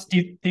thoughts.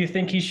 Do you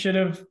think he should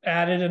have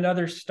added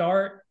another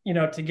start,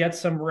 to get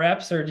some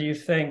reps, or do you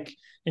think,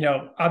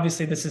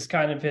 obviously this is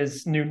kind of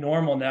his new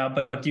normal now,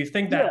 but do you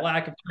think that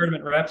lack of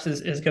tournament reps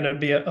is going to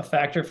be a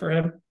factor for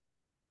him?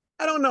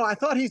 I don't know. I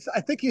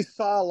think he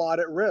saw a lot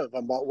at Riv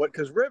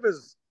because Riv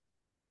is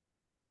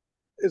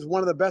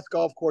one of the best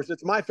golf courses.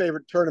 It's my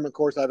favorite tournament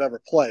course I've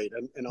ever played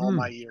in all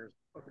my years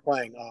of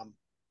playing.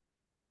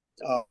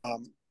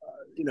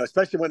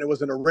 Especially when it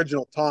was an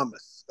original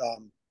Thomas.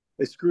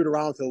 They screwed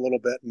around with it a little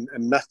bit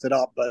and messed it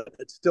up, but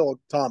it's still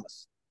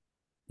Thomas.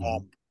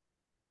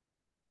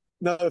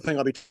 Another thing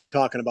I'll be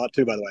talking about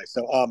too, by the way.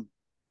 So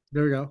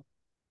there we go.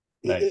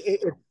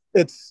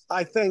 Nice.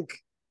 I think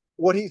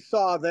what he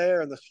saw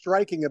there and the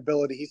striking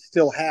ability he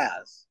still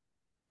has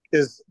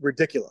is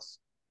ridiculous.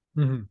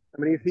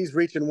 Mm-hmm. He's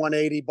reaching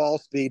 180 ball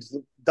speeds.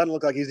 Doesn't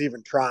look like he's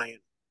even trying.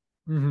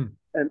 Mm-hmm.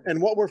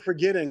 And what we're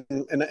forgetting,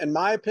 in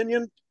my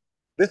opinion,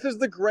 this is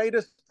the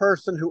greatest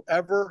person who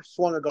ever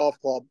swung a golf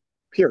club,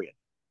 period.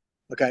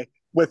 Okay?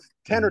 With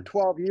 10 or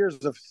 12 years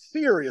of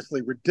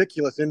seriously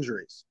ridiculous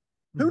injuries.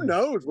 Who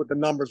knows what the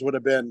numbers would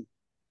have been?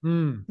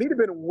 He'd have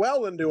been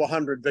well into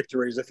 100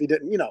 victories if he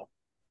didn't,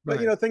 But,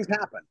 things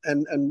happen.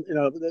 And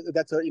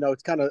that's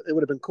it's kind of, it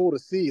would have been cool to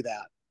see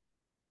that.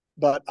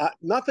 But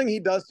nothing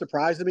he does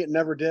surprises me. It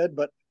never did.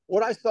 But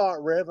what I saw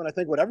at Riv, and I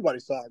think what everybody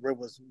saw at Riv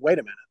was, wait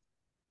a minute.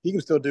 He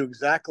can still do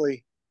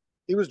exactly.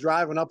 He was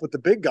driving up with the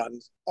big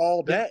guns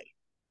all day.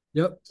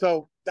 Yep.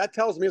 So that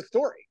tells me a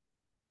story.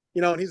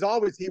 And he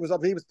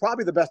was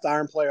probably the best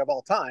iron player of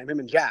all time, him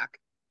and Jack.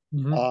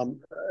 Mm-hmm.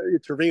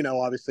 Trevino,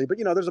 obviously. But,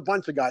 there's a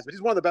bunch of guys, but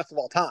he's one of the best of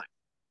all time.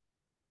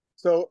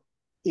 So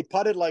he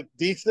putted like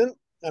decent.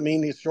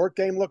 His short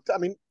game looked,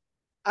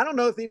 I don't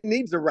know if he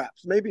needs the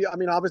reps. Maybe,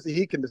 obviously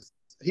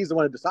he's the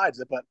one who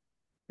decides it, but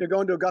you're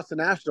going to Augusta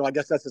National. I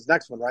guess that's his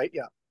next one, right?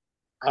 Yeah.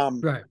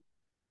 Right.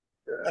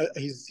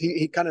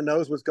 He kind of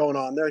knows what's going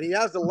on there, and he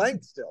has the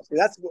length still. See,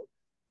 that's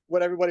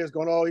what everybody was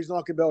going, oh, he's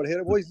not going to be able to hit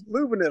it. Well, he's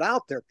moving it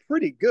out there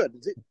pretty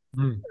good.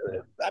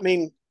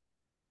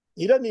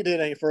 He doesn't need to hit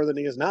any further than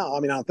he is now.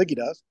 I don't think he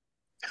does.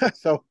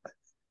 So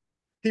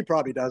he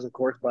probably does, of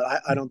course, but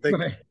I don't think.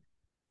 Right.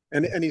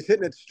 And he's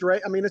hitting it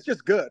straight. It's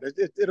just good.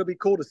 It'll be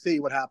cool to see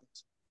what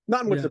happens.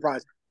 Not much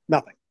surprise.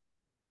 Nothing.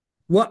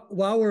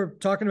 While we're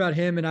talking about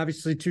him and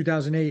obviously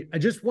 2008, I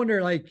just wonder,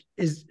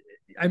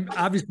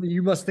 obviously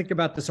you must think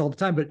about this all the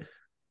time, but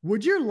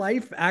would your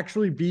life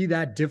actually be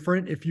that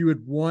different if you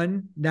had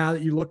won now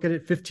that you look at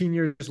it 15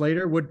 years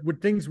later?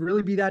 Would things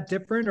really be that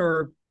different,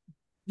 or,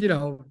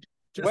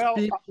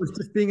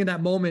 just being in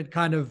that moment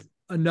kind of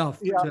enough?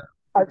 Yeah,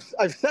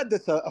 I've said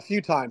this a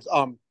few times.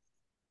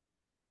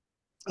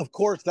 Of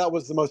course, that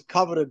was the most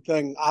coveted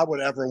thing I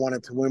would ever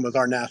wanted to win was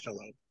our national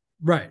open.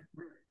 Right.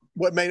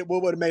 What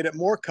would have made it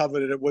more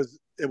coveted? It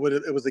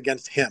was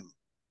against him,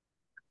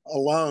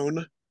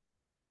 alone,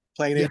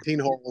 playing 18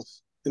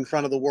 holes in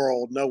front of the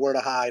world, nowhere to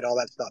hide, all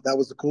that stuff. That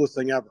was the coolest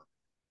thing ever.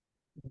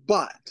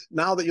 But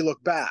now that you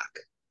look back,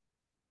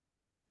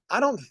 I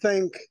don't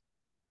think.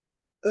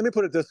 Let me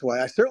put it this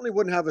way: I certainly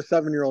wouldn't have a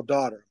 7-year-old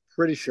daughter.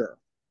 Pretty sure.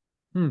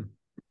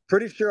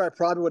 Pretty sure I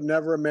probably would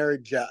never have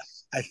married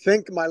Jess. I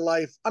think my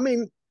life,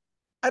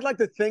 I'd like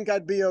to think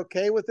I'd be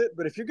okay with it,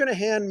 but if you're going to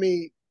hand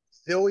me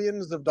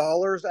zillions of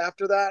dollars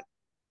after that,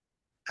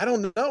 I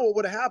don't know what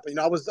would have happened.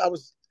 I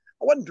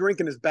wasn't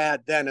drinking as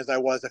bad then as I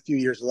was a few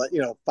years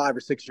later, 5 or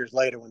 6 years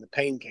later when the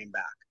pain came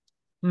back.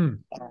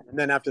 And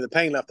then after the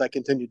pain left, I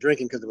continued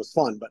drinking because it was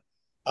fun, but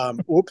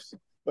oops.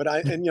 But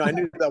I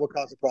knew that would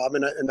cause a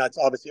problem, and that's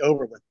obviously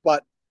over with.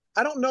 But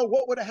I don't know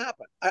what would have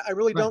happened. I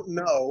really don't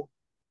know.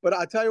 But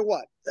I tell you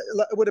what,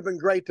 it would have been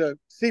great to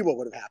see what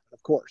would have happened,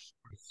 of course.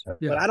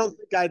 Yeah. But I don't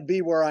think I'd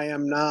be where I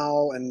am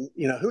now. And,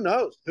 who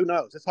knows? Who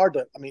knows? It's hard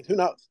to, who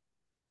knows?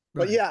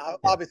 Right. But yeah,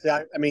 obviously,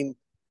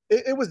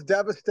 it was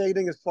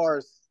devastating as far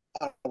as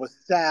I was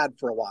sad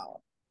for a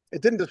while.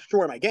 it didn't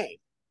destroy my game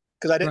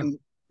because I didn't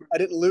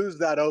lose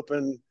that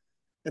Open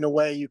in a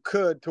way you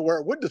could to where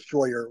it would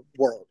destroy your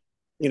world.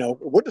 It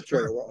would destroy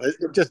your world.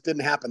 It just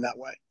didn't happen that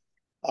way.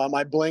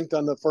 I blinked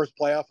on the first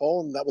playoff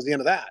hole, and that was the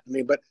end of that.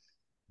 But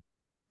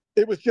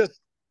it was just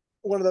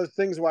one of those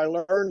things where I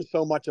learned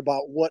so much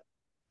about what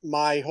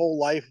my whole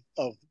life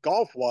of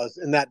golf was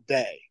in that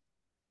day.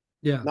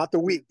 Yeah. Not the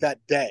week, that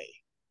day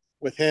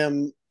with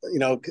him.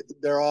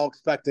 They're all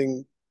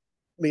expecting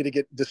me to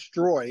get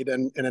destroyed,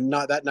 and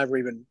not that never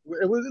even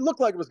it looked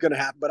like it was going to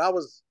happen, but I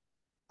was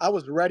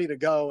ready to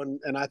go,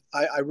 and I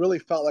really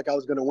felt like I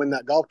was going to win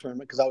that golf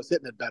tournament because I was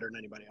hitting it better than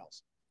anybody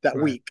else that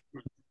week.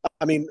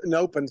 In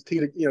Opens,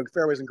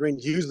 fairways and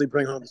greens usually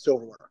bring home the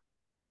silverware.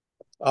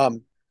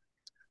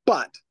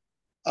 But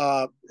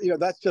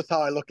that's just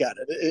how I look at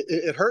it.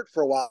 It hurt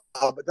for a while,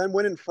 but then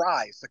winning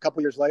Fry's a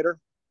couple years later,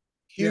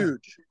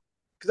 huge.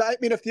 Because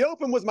if the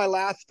Open was my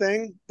last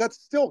thing,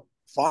 that's still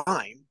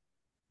fine,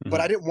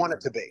 but I didn't want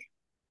it to be.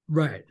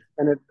 Right.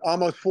 And at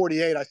almost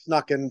 48, I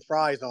snuck in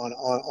Fry's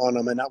on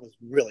them, and that was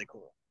really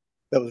cool.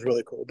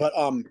 But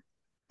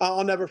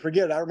I'll never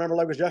forget it. I remember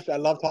like it was yesterday. I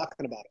love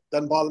talking about it.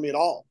 Doesn't bother me at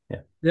all.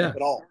 Yeah.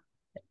 At all.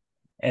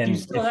 And do you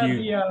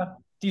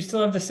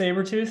still have the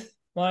saber tooth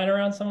lying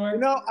around somewhere?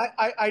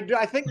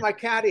 I think my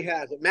caddy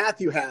has it.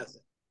 Matthew has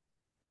it.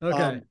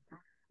 Okay.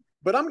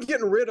 But I'm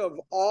getting rid of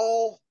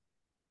all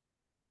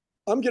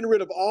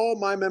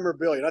my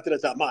memorabilia. Not that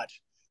it's that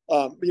much.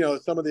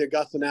 Some of the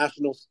Augusta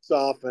National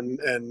stuff and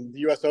the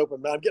U.S.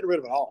 Open, but I'm getting rid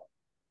of it all.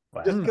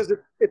 Wow. Just because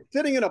it's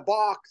sitting in a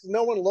box.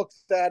 No one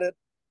looks at it.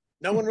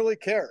 No one really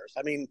cares.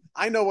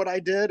 I know what I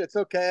did. It's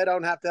okay. I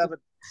don't have to have it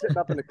sitting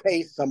up in a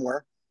case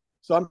somewhere.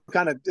 So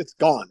it's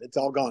gone. It's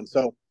all gone.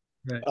 So,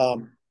 right.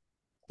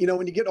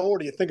 When you get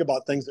older, you think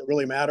about things that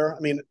really matter.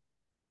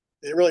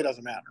 It really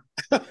doesn't matter.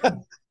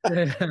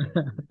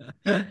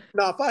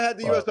 Now, if I had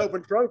the U.S.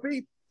 Open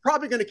trophy,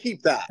 probably going to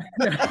keep that.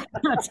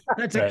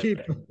 That's a keep.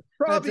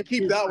 Probably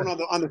keep that one on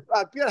the.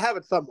 I've got to have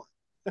it somewhere.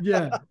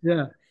 Yeah.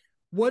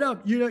 What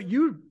up?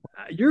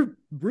 You're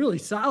really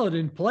solid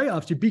in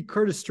playoffs. You beat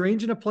Curtis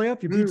Strange in a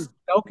playoff. You beat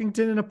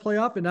Elkington in a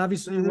playoff, and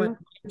obviously you went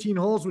 18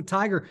 holes with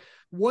Tiger.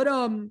 What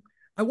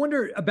I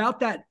wonder about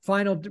that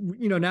final.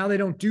 Now they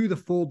don't do the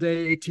full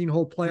day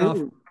 18-hole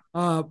playoff.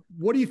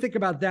 What do you think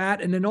about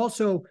that? And then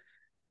also,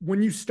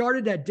 when you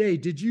started that day,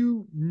 did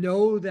you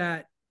know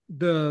that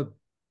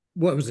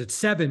what was it?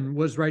 7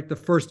 was the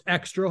first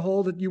extra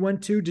hole that you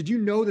went to. Did you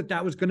know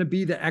that was going to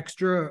be the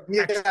extra?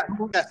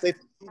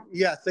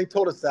 Yes, they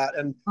told us that.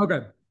 And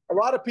okay, a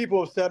lot of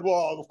people have said,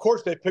 well, of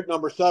course they picked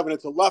number 7.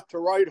 It's a left to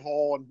right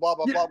hole and blah,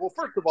 blah, blah. Well,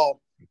 first of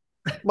all,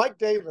 Mike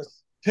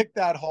Davis picked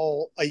that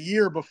hole a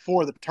year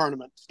before the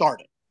tournament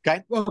started.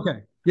 Okay.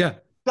 Okay. Yeah.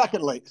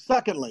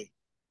 Secondly,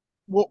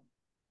 well,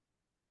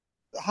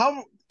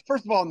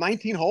 first of all,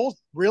 19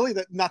 holes, really?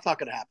 That's not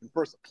going to happen.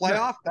 First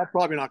playoff, that's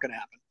probably not going to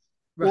happen.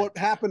 Right. Well, it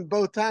happened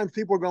both times.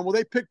 People were going, well,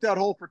 they picked that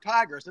hole for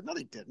Tiger. I said, no,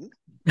 they didn't.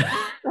 The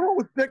hole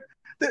was picked.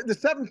 The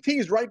 17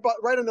 is right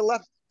on the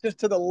left, just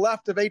to the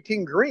left of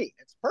 18 green.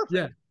 It's perfect.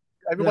 Yeah.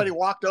 Everybody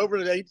walked over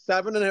to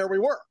 8-7, and there we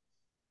were.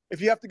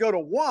 If you have to go to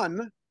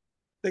 1,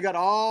 they got to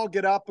all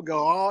get up and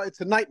go, oh, it's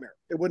a nightmare.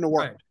 It wouldn't have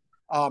worked.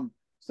 Right.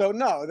 So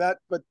no,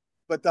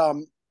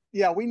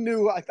 we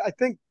knew. I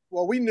think.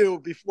 Well, we knew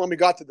when we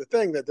got to the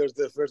thing that there's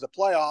a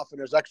playoff and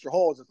there's extra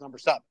holes. It's number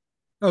 7.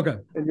 Okay.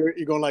 And you're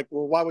going like,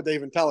 well, why would they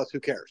even tell us?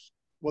 Who cares?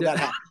 Well, that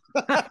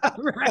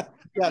happened. Right.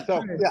 Yeah.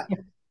 So yeah.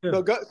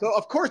 So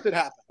of course it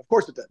happened. Of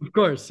course it did. Of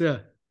course, yeah.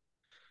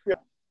 Yeah.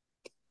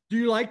 Do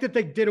you like that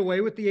they did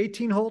away with the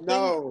 18-hole thing?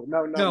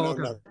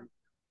 No.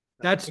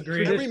 That's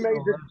every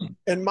major,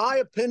 in my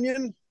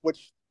opinion,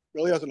 which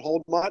really doesn't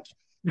hold much.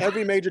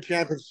 Every major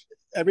championship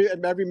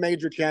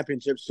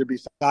should be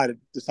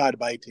decided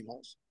by 18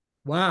 holes.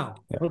 Wow.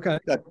 Okay.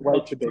 That's the way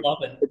it should be. Love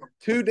it. It's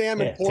too damn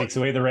important. It takes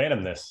away the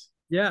randomness.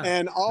 Yeah.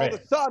 And all of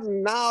a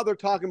sudden now they're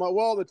talking about,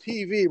 well, the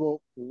TV.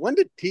 Well, when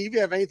did TV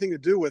have anything to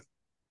do with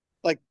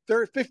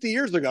 50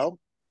 years ago?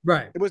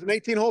 Right. It was an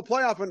 18-hole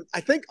playoff, and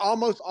I think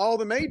almost all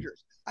the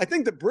majors. I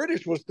think the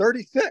British was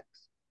 36.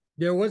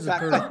 There was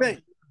I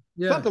think.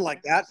 Yeah. Something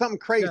like that. Something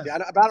crazy. Yeah.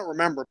 I don't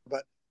remember,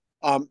 but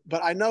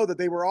I know that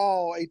they were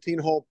all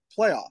 18-hole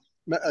playoffs.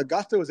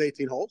 Augusta was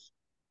 18 holes.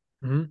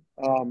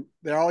 Mm-hmm.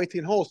 They're all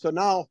 18 holes. So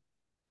now,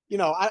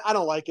 I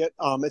don't like it.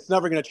 It's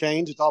never going to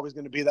change. It's always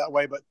going to be that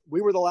way. But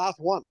we were the last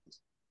ones.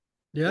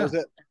 Yeah. That was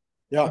it.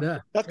 Yeah.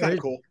 That's kind of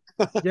cool.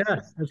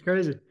 Yeah, that's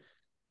crazy.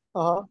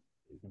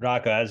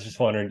 Rocco, I was just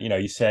wondering,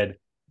 you said,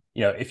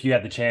 if you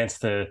had the chance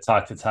to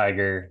talk to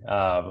Tiger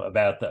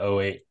about the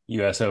 2008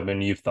 U.S.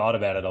 Open, you've thought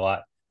about it a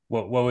lot.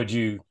 What would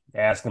you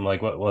ask him?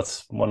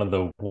 What's one of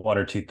the 1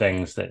 or 2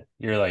 things that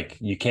you're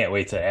you can't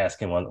wait to ask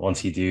him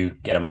once you do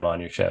get him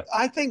on your show?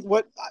 I think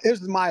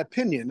is my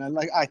opinion. And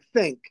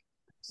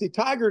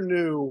Tiger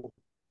knew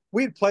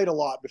we'd played a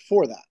lot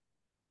before that.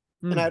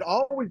 And I'd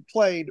always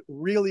played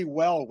really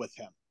well with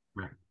him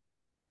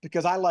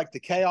because I like the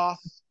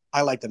chaos.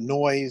 I like the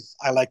noise.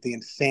 I like the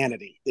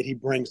insanity that he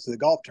brings to the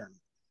golf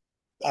tournament.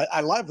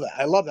 I love that.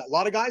 A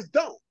lot of guys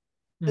don't.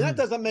 And that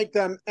doesn't make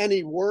them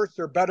any worse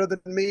or better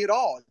than me at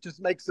all. It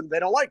just makes them, they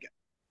don't like it.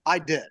 I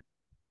did.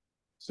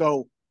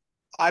 So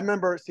I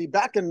remember,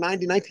 back in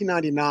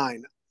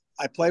 1999,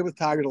 I played with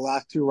Tiger the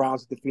last 2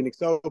 rounds at the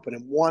Phoenix Open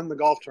and won the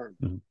golf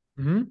tournament.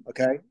 Mm-hmm.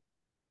 Okay.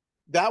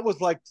 That was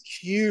like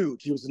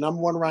huge. He was the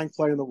 #1 ranked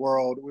player in the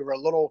world.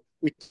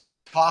 We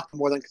talked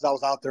more than, because I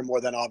was out there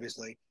more than,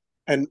 obviously.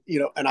 And,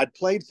 and I'd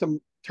played some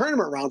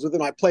tournament rounds with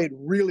him. I played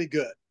really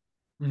good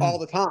all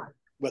the time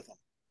with him.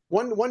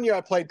 One year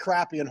I played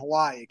crappy in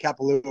Hawaii,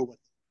 Kapalua, with him.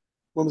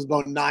 One was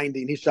about 90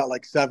 and he shot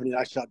like 70 and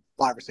I shot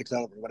 5 or 6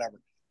 over, whatever.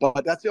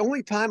 But that's the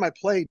only time I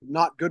played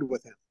not good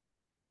with him.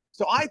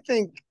 So I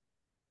think,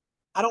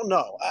 I don't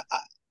know.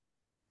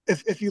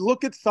 If you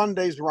look at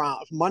Monday's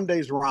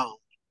round,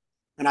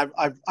 and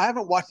I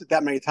haven't watched it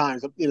that many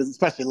times,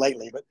 especially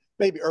lately, but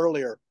maybe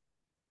earlier,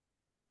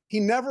 he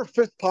never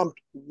fist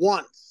pumped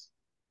once,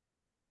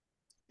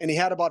 and he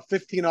had about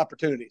 15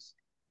 opportunities.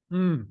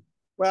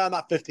 Well,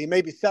 not 15,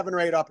 maybe 7 or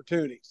 8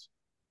 opportunities,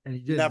 and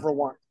he did never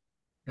won.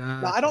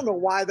 Now I don't know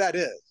why that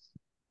is.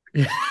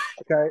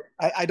 Okay,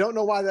 I don't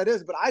know why that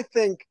is, but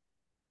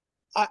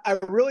I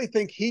really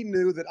think he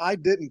knew that I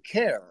didn't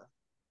care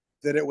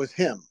that it was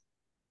him.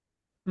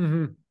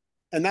 And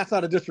that's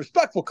not a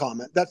disrespectful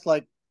comment. That's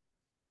like,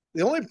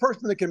 the only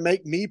person that can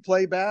make me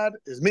play bad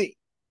is me.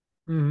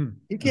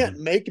 He can't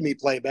make me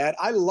play bad.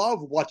 I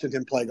love watching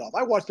him play golf.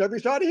 I watched every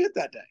shot he hit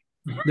that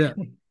day. Yeah.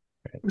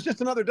 It was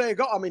just another day of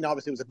golf. I mean,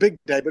 obviously it was a big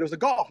day, but it was a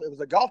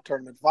golf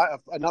tournament,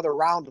 another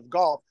round of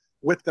golf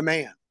with the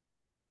man.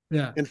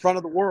 Yeah. In front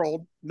of the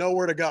world,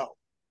 nowhere to go.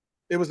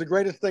 It was the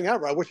greatest thing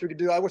ever. I wish I could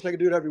do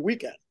it every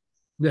weekend.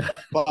 Yeah.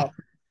 But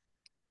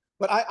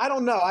I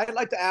don't know. I'd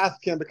like to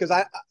ask him, because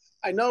I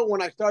know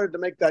when I started to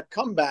make that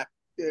comeback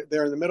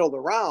there in the middle of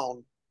the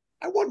round,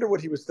 I wonder what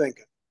he was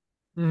thinking.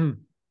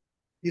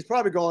 He's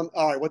probably going,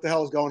 all right, what the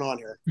hell is going on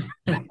here?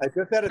 I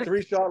just had a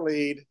 3-shot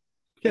lead,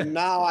 and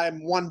now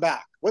I'm 1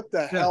 back. What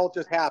the hell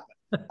just happened?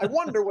 I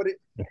wonder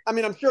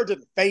I'm sure it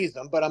didn't phase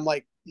him, but I'm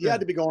like, he had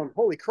to be going,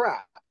 holy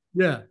crap.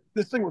 Yeah.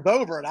 This thing was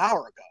over an hour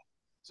ago.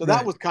 So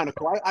that was kind of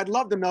cool. I'd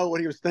love to know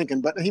what he was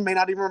thinking, but he may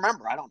not even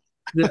remember. I don't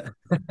know.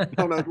 Yeah. I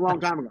don't know. It's a long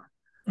time ago.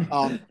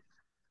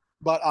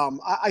 But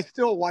I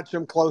still watch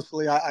him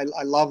closely. I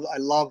love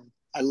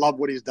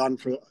what he's done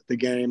for the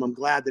game. I'm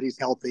glad that he's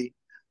healthy.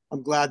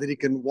 I'm glad that he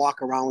can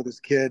walk around with his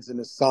kids, and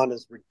his son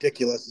is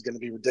ridiculous. He's going to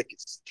be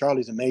ridiculous.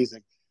 Charlie's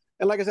amazing.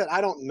 And like I said, I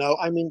don't know.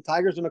 I mean,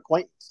 Tiger's an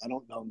acquaintance. I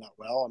don't know him that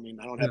well. I mean,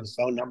 I don't have his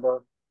phone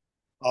number.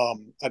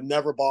 I've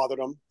never bothered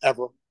him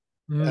ever.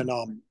 And,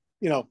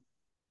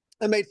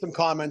 I made some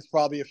comments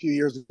probably a few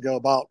years ago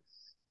about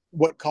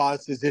what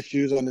caused his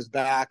issues on his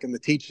back and the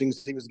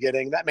teachings he was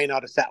getting. That may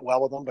not have sat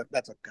well with him, but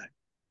that's okay.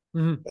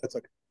 That's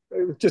okay.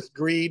 It was just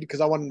greed because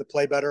I wanted him to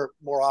play better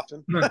more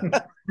often.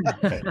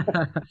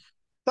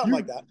 Something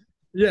like that.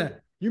 Yeah.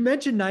 You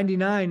mentioned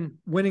 99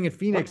 winning at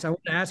Phoenix. I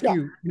want to ask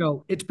you,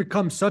 it's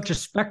become such a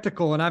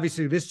spectacle. And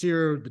obviously this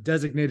year, the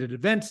designated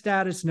event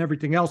status and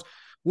everything else.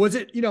 Was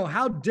it,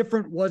 how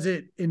different was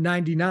it in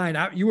 99?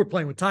 You were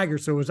playing with Tiger,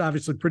 so it was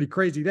obviously pretty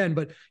crazy then,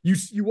 but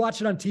you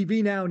watch it on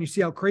TV now and you see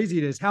how crazy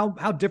it is.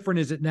 How different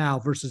is it now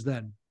versus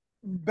then?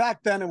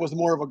 Back then it was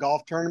more of a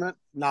golf tournament.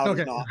 Now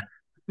it's not.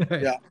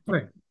 Yeah.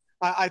 Right.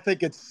 I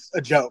think it's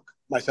a joke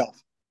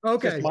myself.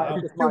 Okay. My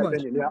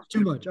opinion. Yeah. Too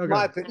much. Okay.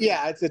 My opinion,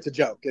 it's a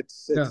joke.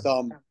 It's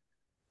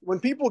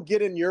when people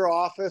get in your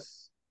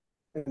office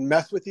and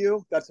mess with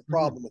you, that's a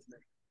problem with me.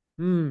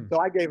 So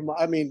I gave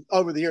them,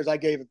 over the years, I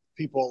gave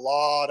people a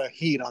lot of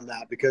heat on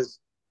that, because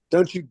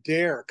don't you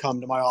dare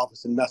come to my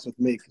office and mess with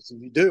me, because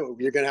if you do,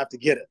 you're going to have to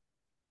get it.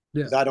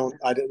 Because I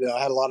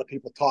had a lot of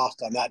people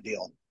tossed on that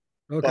deal.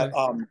 Okay.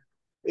 But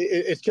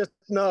it's just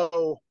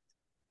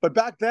but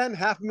back then,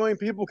 500,000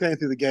 people came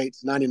through the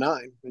gates in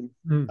 99.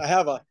 I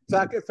have in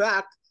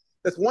fact,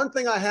 that's one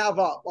thing I have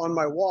up on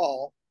my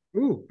wall.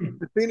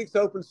 The Phoenix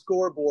Open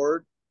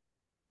scoreboard,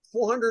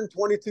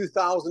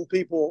 422,000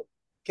 people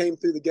came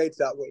through the gates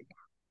that week.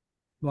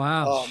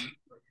 Wow.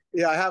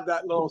 I have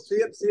that little, see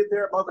it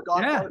there above the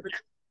golf cart?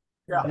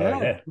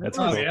 Yeah. That's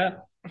cool. Yeah.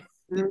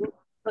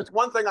 That's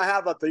one thing I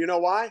have up there. You know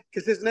why?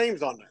 Because his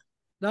name's on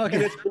there.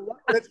 Okay.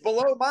 And it's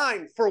below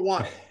mine for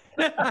one.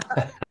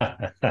 That's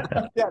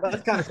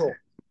kind of cool.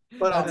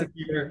 But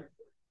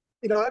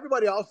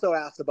everybody also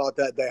asked about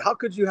that day. How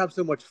could you have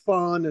so much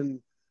fun? And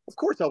of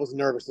course I was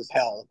nervous as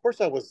hell. Of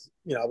course I was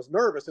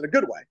nervous in a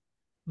good way.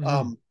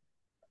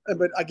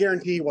 But I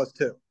guarantee he was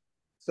too.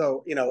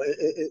 So,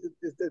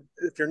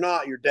 if you're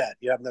not, you're dead.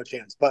 You have no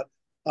chance. But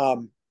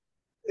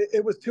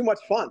it was too much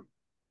fun.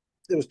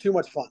 It was too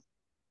much fun.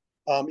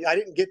 I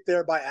didn't get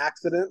there by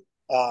accident.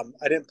 I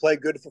didn't play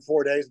good for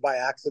 4 days by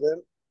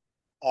accident.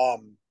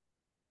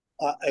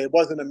 It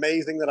wasn't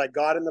amazing that I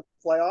got in the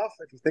playoff,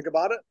 if you think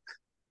about it.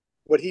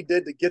 What he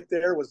did to get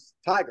there was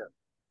Tiger.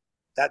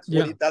 That's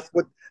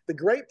what the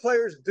great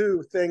players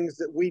do, things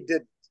that we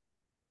didn't.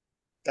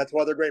 That's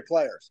why they're great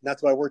players. And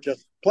that's why we're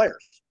just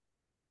players.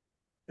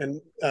 And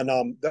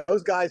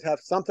those guys have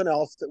something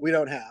else that we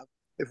don't have.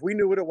 If we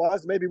knew what it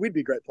was, maybe we'd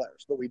be great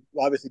players, but we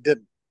obviously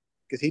didn't,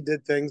 because he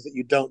did things that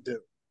you don't do.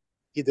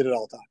 he did it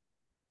all the time.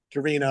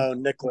 Trevino,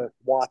 Nicklaus,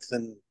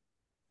 Watson,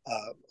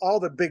 all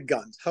the big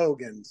guns,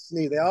 Hogan,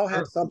 Snead, they all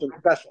had something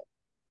special.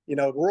 You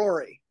know,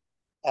 Rory,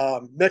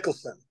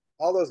 Mickelson,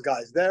 all those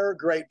guys, they're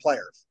great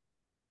players.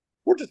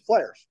 We're just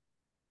players,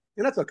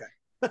 and that's okay.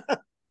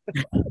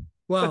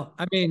 Well,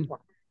 I mean,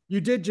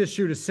 you did just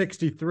shoot a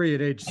 63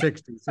 at age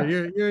 60, so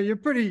you're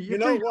pretty. You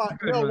know what?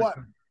 You know what?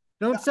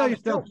 Don't sell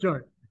yourself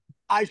short.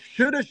 I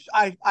should have.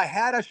 I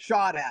had a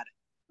shot at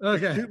it.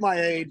 Okay. Shoot my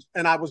age,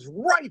 and I was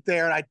right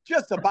there, and I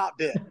just about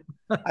did.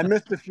 I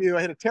missed a few.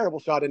 I hit a terrible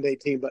shot into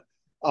 18, but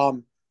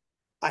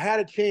I had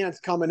a chance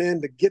coming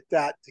in to get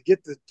to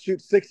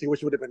shoot 60,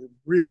 which would have been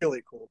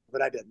really cool,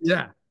 but I didn't.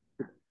 Yeah.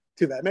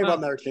 Too bad. Maybe I'll have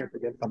another chance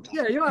again sometime.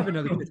 Yeah, you'll have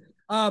another chance.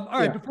 All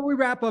right, before we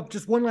wrap up,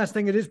 just one last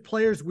thing. It is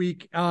Players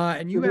Week,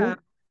 and you have a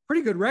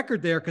pretty good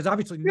record there because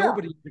obviously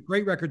nobody has a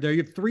great record there.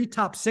 You have 3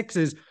 top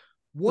 6s.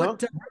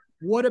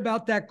 What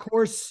about that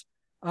course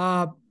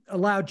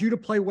allowed you to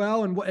play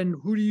well, and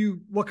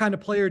what kind of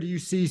player do you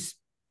see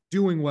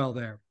doing well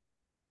there?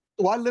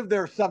 Well, I lived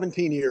there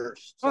 17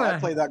 years, so I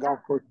played that golf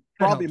course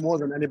probably more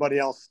than anybody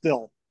else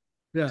still.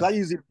 Yeah, I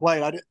usually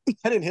played. I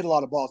didn't hit a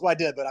lot of balls. Well, I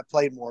did, but I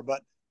played more.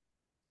 But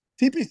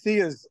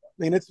TPC is, I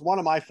mean, it's one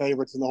of my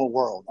favorites in the whole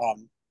world.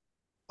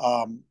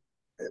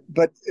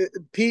 But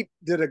Pete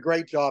did a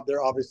great job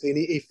there, obviously, and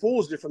he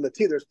fools you from the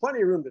tee. There's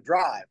plenty of room to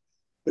drive,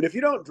 but if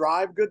you don't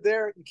drive good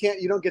there,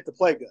 you don't get to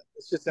play good.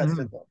 It's just that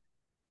simple.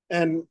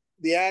 And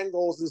the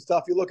angles and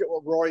stuff. You look at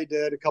what Rory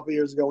did a couple of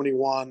years ago when he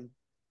won.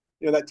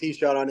 You know, that tee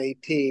shot on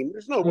 18.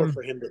 There's nowhere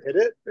for him to hit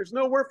it. There's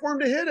nowhere for him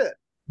to hit it.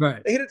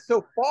 Right. They hit it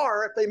so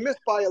far. If they miss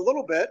by a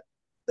little bit,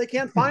 they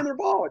can't find their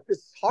ball.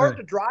 It's hard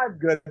to drive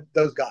good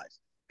those guys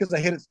because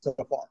they hit it so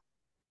far.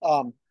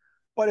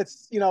 But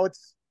it's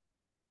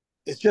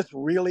just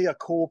really a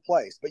cool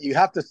place. But you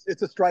have to.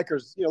 It's a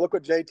striker's. You know, look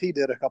what JT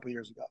did a couple of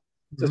years ago.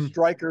 It's a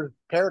striker's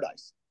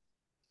paradise,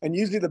 and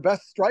usually the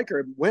best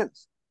striker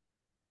wins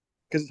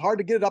because it's hard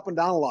to get it up and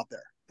down a lot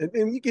there.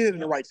 And you get it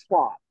in the right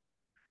spot,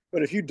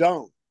 but if you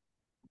don't,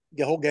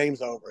 the whole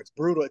game's over. It's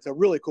brutal. It's a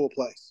really cool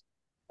place.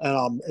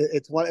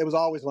 It was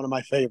always one of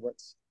my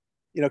favorites,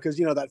 you know, because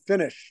that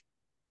finish,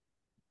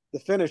 the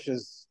finish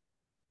is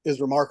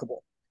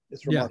remarkable.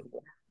 It's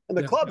remarkable. And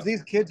the clubs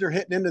these kids are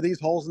hitting into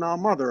these holes now,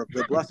 mother of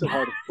the blessed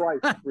heart of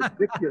Christ, it's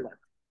ridiculous.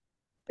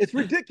 It's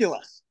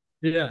ridiculous.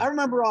 Yeah. I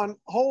remember on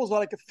holes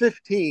like a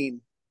 15.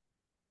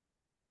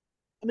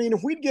 I mean,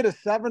 if we'd get a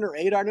 7 or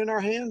 8 iron in our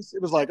hands,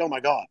 it was like, oh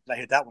my God, I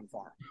hit that one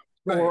far.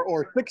 Right.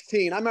 Or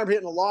 16. I remember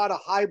hitting a lot of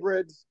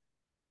hybrids.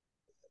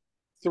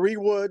 3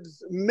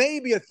 woods,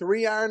 maybe a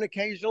 3 iron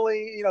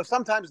occasionally,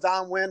 sometimes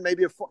downwind,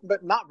 maybe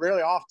but not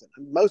really often.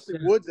 I mean, mostly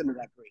woods into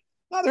that green.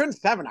 No, they're hitting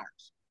 7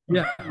 irons.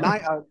 Yeah.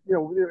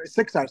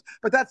 6 irons.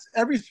 But that's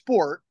every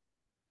sport,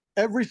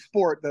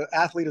 the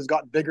athlete has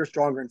gotten bigger,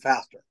 stronger, and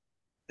faster.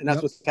 And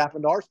that's what's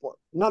happened to our sport.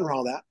 Nothing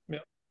wrong with that. Yeah.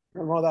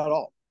 Nothing wrong with that at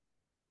all.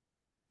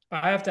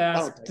 I have to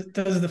ask,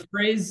 does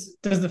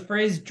the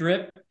phrase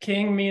drip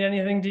king mean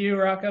anything to you,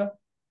 Rocco?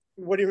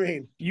 What do you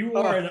mean? You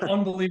wore an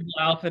unbelievable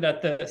outfit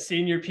at the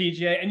senior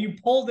PGA, and you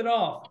pulled it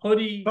off.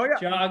 Hoodie,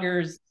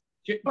 joggers,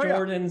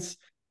 Jordans.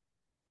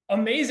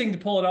 Amazing to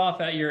pull it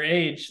off at your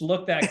age.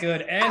 Look that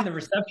good, and the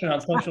reception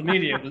on social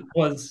media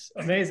was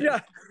amazing.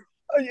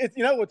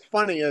 Yeah, what's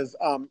funny is,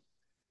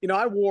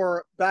 I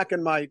wore back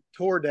in my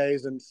tour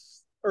days and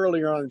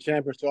earlier on in the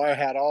Champions Tour, I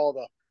had all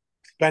the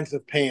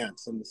expensive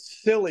pants and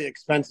silly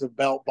expensive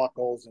belt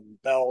buckles and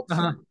belts.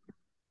 And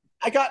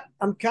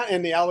I'm kind of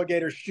in the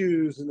alligator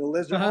shoes and the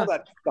lizard, all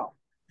that stuff.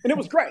 And it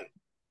was great.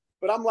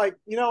 But I'm like,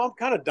 I'm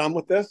kind of done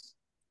with this.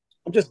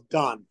 I'm just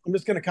done. I'm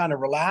just going to kind of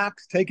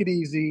relax, take it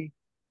easy,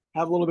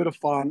 have a little bit of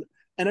fun.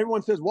 And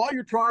everyone says, why are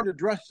you trying to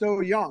dress so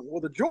young? Well,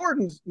 the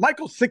Jordans,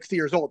 Michael's 60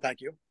 years old,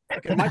 thank you.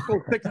 Okay,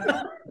 Michael's 60,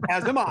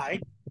 as am I.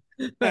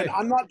 And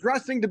I'm not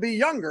dressing to be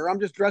younger. I'm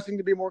just dressing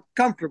to be more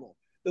comfortable.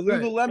 The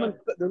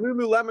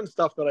Lululemon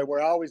stuff that I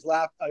wear, I always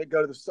laugh. I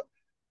go to the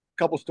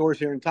couple stores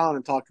here in town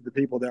and talk to the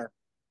people there.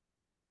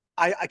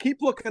 I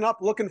keep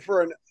looking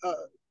for an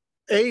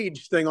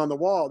age thing on the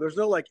wall. There's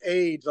no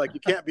age, like you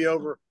can't be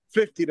over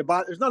 50 to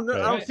buy. There's no, I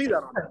don't see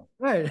that on there.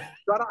 Right.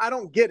 So I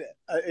don't get it.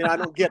 I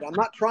don't get it. I'm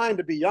not trying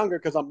to be younger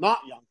because I'm not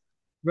young.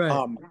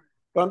 Right.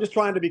 But I'm just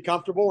trying to be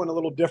comfortable and a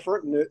little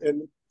different.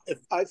 And if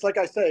it's like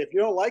I say, if you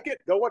don't like it,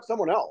 go watch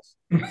someone else.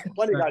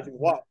 Plenty of guys who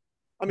what.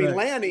 I mean,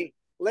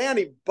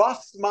 Lanny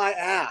busts my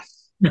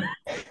ass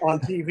on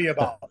TV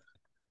about it.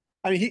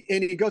 I mean,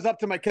 he goes up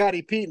to my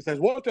caddy Pete and says,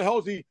 "What the hell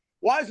is he?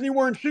 Why isn't he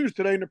wearing shoes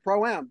today in the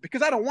Pro-Am?"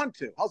 Because I don't want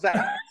to. How's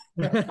that?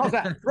 How's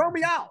that? Throw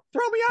me out.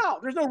 Throw me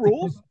out. There's no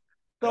rules.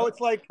 So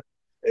it's like,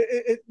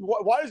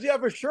 why does he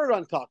have a shirt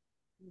untucked?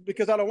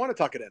 Because I don't want to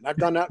tuck it in. I've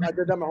done that. I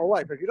did that my whole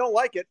life. If you don't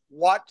like it,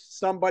 watch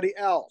somebody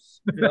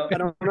else. I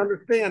don't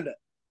understand it.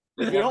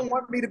 If you don't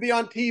want me to be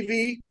on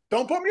TV,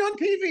 don't put me on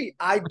TV.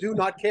 I do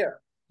not care.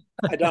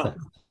 I don't.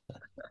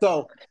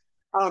 So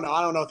I don't know.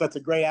 I don't know if that's a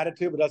great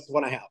attitude, but that's the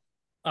one I have.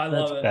 I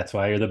love it. That's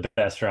why you're the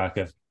best,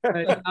 Rocco.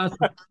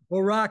 Awesome.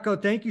 Well, Rocco,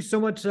 thank you so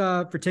much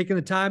for taking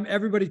the time.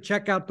 Everybody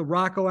check out the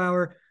Rocco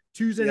Hour.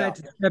 Tuesday nights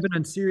at 7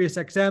 on Sirius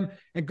XM.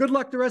 And good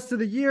luck the rest of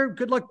the year.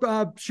 Good luck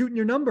shooting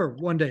your number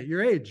one day,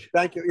 your age.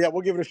 Thank you. Yeah,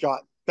 we'll give it a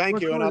shot.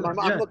 Thank you. And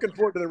I'm looking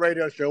forward to the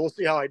radio show. We'll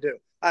see how I do.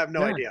 I have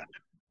no idea.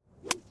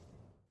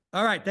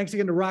 All right. Thanks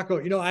again to Rocco.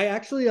 You know, I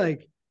actually I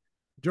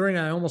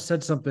almost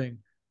said something.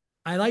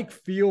 I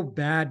feel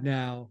bad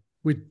now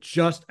with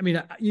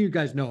you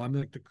guys know,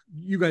 I'm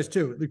you guys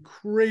too, the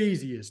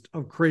craziest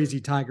of crazy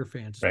Tiger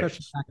fans,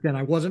 especially back then.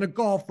 I wasn't a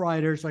golf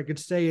writer, so I could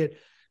say it.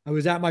 I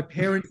was at my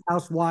parents'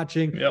 house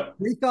watching. Yep.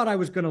 They thought I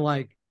was going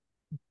to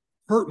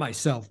hurt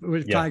myself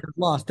if Tiger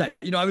lost that.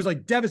 I was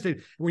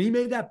devastated. When he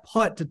made that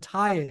putt to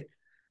tie it,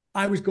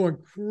 I was going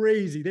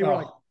crazy. They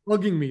were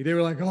hugging me. They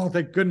were like, oh,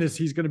 thank goodness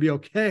he's going to be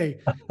okay.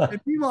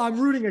 And meanwhile, I'm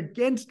rooting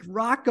against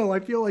Rocco.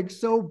 I feel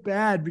so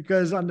bad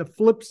because on the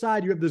flip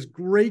side, you have this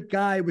great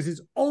guy. It was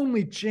his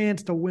only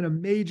chance to win a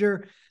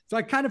major. So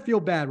I kind of feel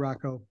bad,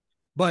 Rocco.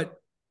 But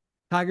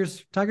Tiger.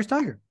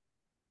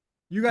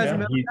 You guys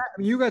remember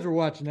that? You guys were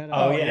watching that.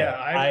 Oh,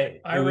 yeah.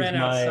 I ran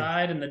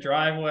outside in the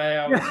driveway.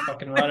 I was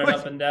fucking running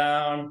up and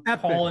down,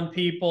 calling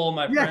people.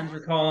 My friends were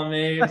calling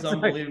me. It was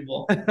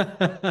unbelievable.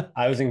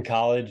 I was in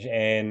college,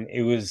 and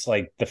it was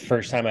the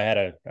first time I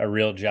had a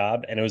real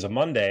job, and it was a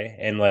Monday,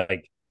 and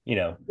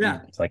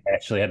it's I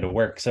actually had to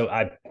work. So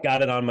I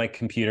got it on my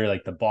computer.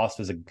 The boss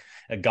was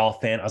a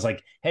golf fan. I was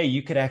like, hey,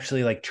 you could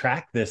actually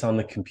track this on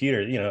the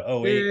computer,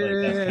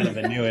 that's kind of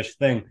a newish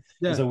thing.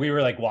 Yeah. So we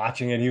were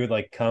watching it. He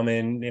would come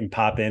in and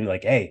pop in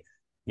hey,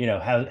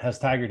 how's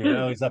Tiger doing?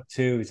 Oh, he's up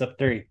 2, he's up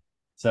 3.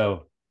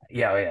 So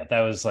yeah. That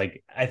was I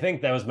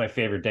think that was my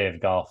favorite day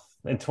of golf.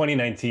 And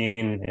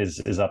 2019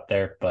 is up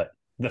there. But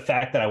the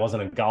fact that I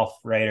wasn't a golf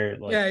writer,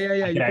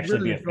 I could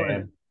actually be a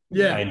fan.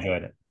 Yeah. I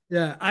enjoyed it.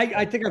 Yeah,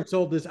 I think I've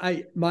told this.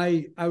 I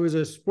was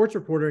a sports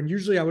reporter, and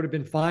usually I would have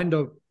been fine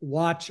to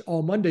watch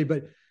all Monday,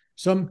 but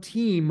some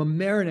team,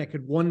 Mamaroneck,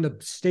 had won the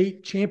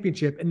state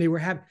championship, and they were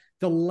having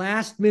the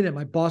last minute.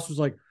 My boss was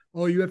like,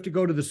 "Oh, you have to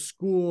go to the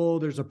school.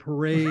 There's a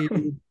parade,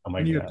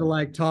 and you have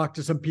to talk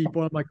to some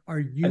people." I'm like, "Are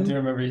you?" I do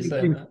remember you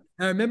saying that.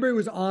 And I remember it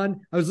was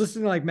on. I was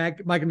listening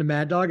to Mike and the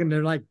Mad Dog, and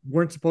they're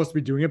weren't supposed to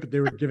be doing it, but they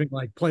were giving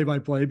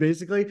play-by-play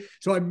basically.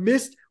 So I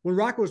missed when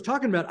Rocco was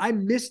talking about it. I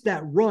missed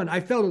that run.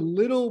 I felt a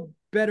little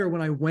better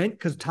when I went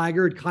because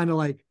Tiger had kind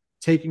of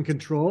taken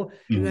control.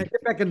 Mm-hmm. And I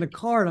get back in the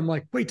car and I'm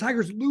like, wait,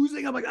 Tiger's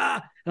losing. I'm like,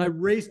 and I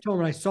raced home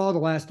and I saw the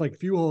last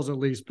few holes at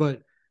least.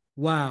 But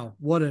wow,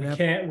 what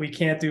an we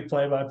can't do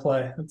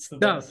play-by-play. That's the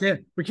best.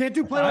 We can't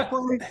do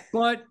play-by-play.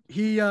 But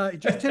he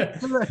just hit.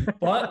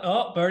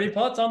 But birdie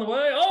putt's on the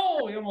way.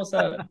 Oh, he almost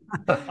had it.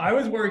 I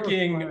was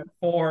working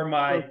for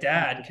my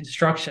dad,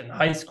 construction,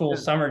 high school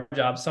summer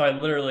job. So I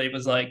literally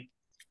was like,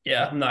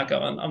 yeah, I'm not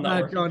going. I'm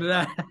not going to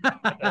that.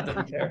 I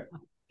didn't care.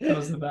 That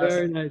was the best.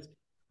 Very nice.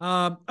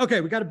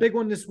 Okay, we got a big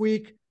one this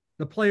week.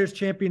 The Players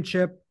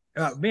Championship.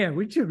 Man,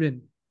 we've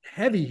been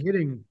heavy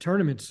hitting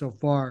tournaments so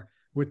far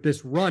with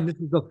this run. This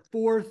is the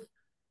 4th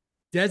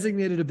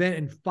designated event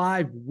in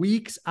 5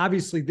 weeks.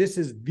 Obviously, this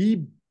is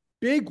the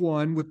big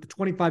one with the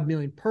 25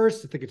 million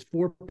purse. I think it's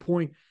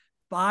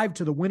 4.5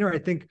 to the winner. I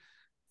think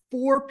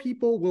 4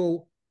 people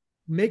will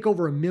make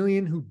over $1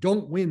 million who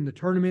don't win the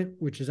tournament,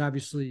 which is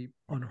obviously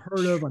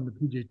unheard of on the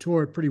PGA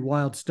Tour. Pretty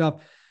wild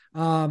stuff.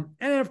 And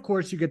then of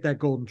course you get that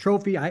golden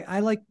trophy. I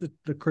like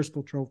the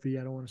crystal trophy.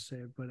 I don't want to say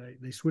it, but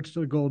they switched to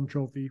the golden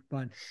trophy.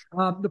 Fun.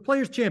 The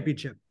Players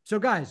Championship. So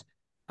guys,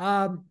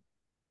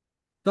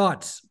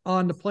 thoughts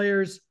on the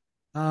Players,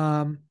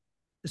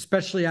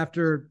 especially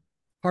after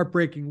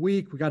heartbreaking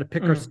week. We got to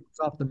pick ourselves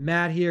off the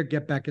mat here,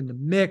 get back in the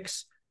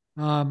mix.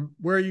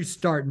 Where are you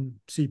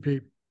starting,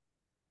 CP?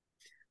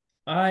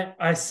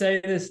 I say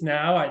this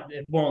now,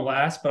 it won't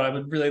last, but I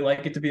would really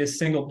like it to be a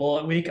single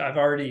bullet week. I've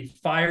already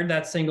fired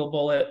that single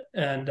bullet,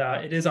 and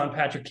it is on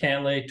Patrick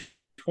Cantlay,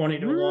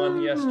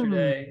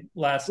 20-1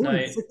 last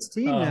night.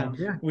 16 now.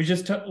 Yeah. We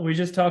just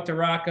talked to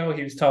Rocco.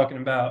 He was talking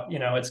about,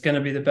 it's going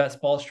to be the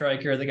best ball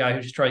striker, the guy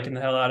who's striking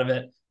the hell out of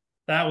it.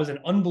 That was an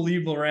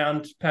unbelievable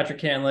round Patrick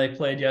Cantlay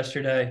played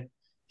yesterday.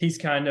 He's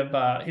kind of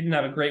he didn't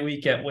have a great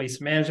week at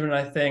Waste Management,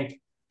 I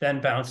think,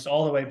 then bounced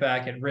all the way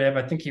back at Riv.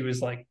 I think he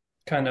was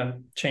kind of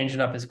changing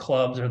up his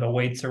clubs or the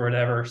weights or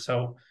whatever.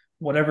 So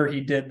whatever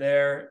he did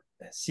there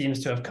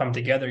seems to have come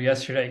together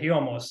yesterday. He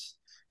was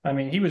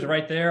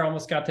right there,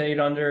 almost got to 8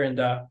 under,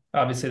 and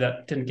obviously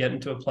that didn't get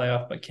into a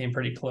playoff, but came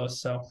pretty close.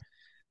 So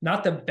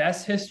not the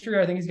best history.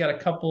 I think he's got a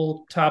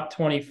couple top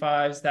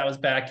 25s. That was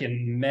back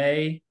in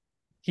May.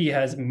 He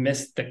has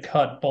missed the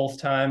cut both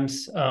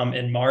times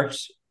in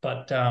March,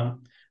 but I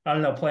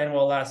don't know, playing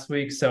well last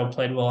week. So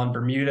played well on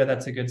Bermuda.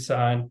 That's a good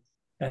sign.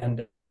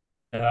 And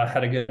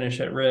had a good finish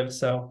at Riv.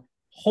 So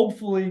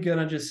hopefully going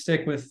to just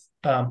stick with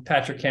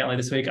Patrick Cantlay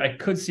this week. I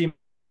could see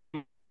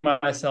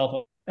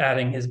myself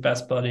adding his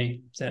best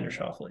buddy, Xander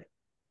Schauffele.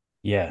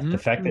 Yeah, the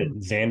fact that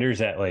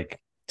Xander's at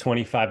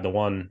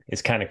 25-1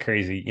 is kind of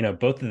crazy.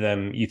 Both of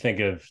them you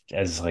think of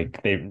as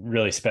they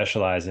really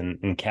specialize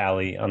in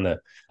Cali on the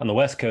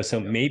West Coast. So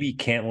maybe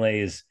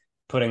Cantlay is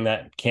putting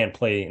that can't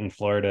play in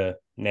Florida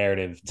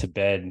narrative to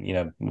bed,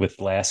 with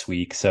last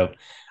week. So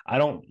I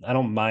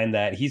don't mind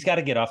that. He's got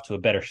to get off to a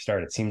better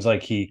start. It seems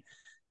like he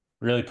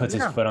really puts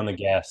his foot on the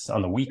gas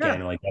on the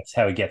weekend. Like that's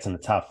how he gets in the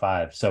top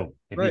 5. So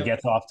if he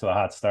gets off to a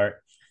hot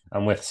start,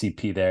 I'm with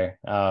CP there.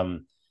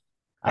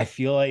 I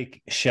feel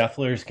like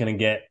Scheffler's going to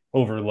get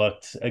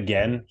overlooked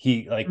again.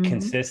 He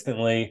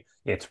consistently,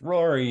 it's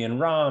Rory and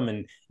Rahm,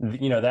 and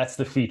that's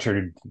the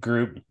featured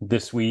group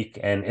this week,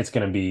 and it's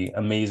going to be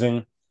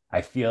amazing.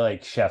 I feel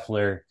like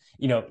Scheffler,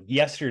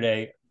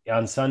 yesterday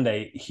on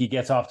Sunday, he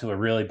gets off to a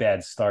really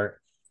bad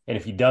start, and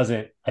if he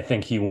doesn't, I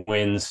think he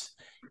wins,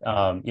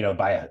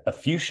 by a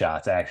few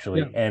shots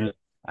actually. Yeah. And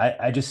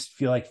I just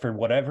feel like for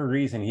whatever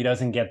reason, he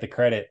doesn't get the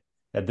credit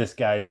that this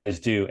guy is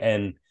due.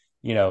 And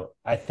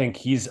I think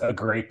he's a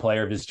great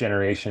player of his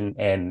generation,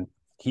 and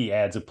he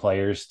adds a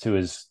players to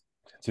his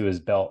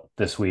belt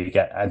this week.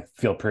 I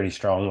feel pretty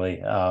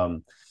strongly.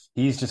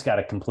 He's just got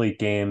a complete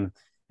game,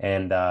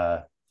 and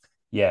I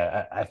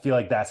feel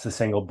like that's the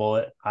single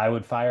bullet I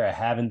would fire. I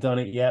haven't done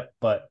it yet,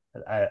 but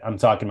I'm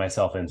talking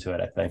myself into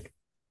it, I think.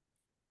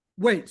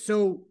 Wait,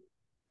 so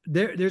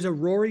there's a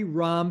Rory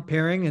Rahm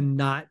pairing and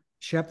not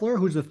Scheffler?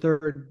 Who's the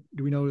third?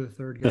 Do we know who the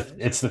third guy is?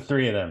 It's the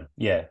 3 of them.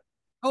 Yeah.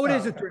 Oh, it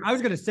is a 3. I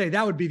was going to say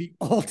that would be the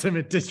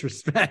ultimate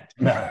disrespect.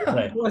 No,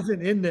 right. He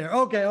wasn't in there.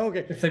 Okay.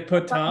 If they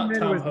put Tom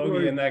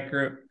Hoge in that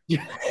group.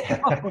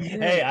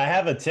 Hey, I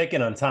have a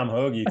ticket on Tom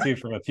Hoge too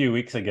from a few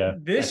weeks ago.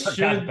 This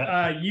should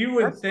you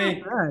would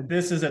think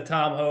this is a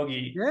Tom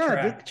Hoge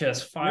track,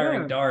 just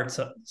firing darts.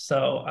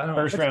 So I don't.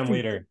 First round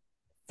leader.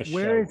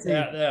 Where is he?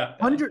 Yeah.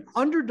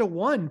 100 to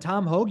 1,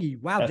 Tom Hoge.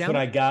 Wow. That's what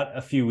I got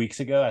a few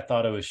weeks ago. I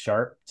thought it was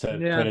sharp to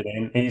put it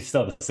in. He's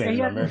still the same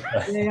number.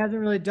 He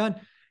hasn't really done.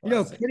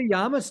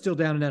 Kitayama's still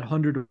down in that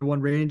 100 to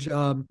 1 range.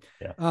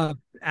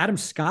 Adam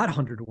Scott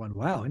 100 to 1.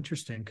 Wow,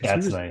 interesting.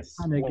 That's nice.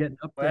 Getting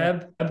up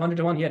Webb 100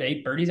 to 1. He had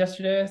 8 birdies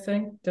yesterday, I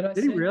think. Did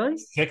he really?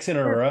 6 in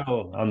a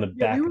row on the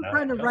back. We were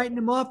kind of writing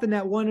him off in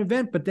that one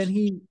event, but then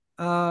he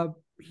made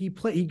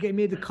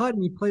the cut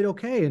and he played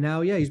okay, and now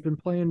he's been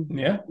playing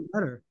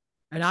better.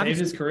 And saved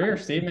his career.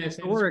 Steve may have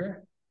saved his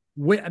career.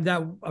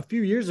 That a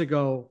few years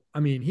ago, I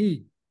mean,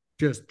 he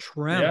just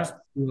trounced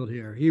the field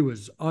here. He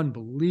was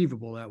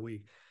unbelievable that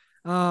week.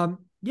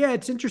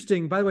 It's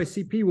interesting. By the way,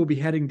 CP will be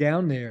heading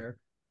down there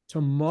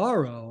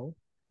tomorrow.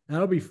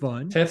 That'll be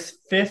fun.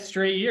 Fifth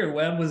straight year.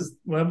 Webb was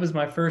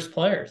my first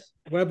players.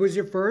 Webb was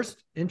your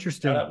first?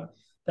 Interesting.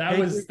 That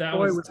was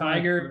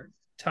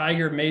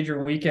Tiger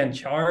major weekend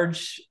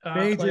charge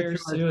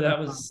players too. That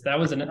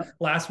was an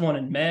last one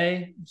in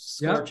May,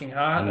 scorching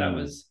hot. That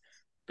was.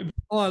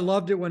 Oh, I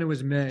loved it when it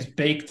was May.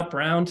 Baked up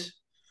round.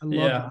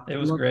 It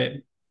was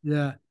great.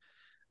 Yeah.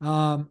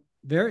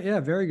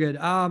 Very good.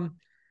 I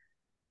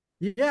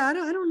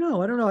don't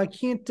know. I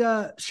can't.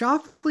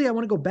 Schauffele, I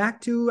want to go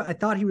back to. I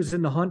thought he was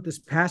in the hunt this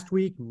past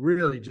week.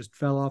 Really, just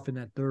fell off in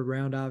that 3rd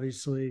round.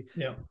 Obviously.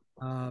 Yeah.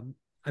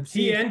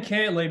 He and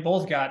Cantlay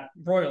both got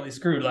royally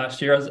screwed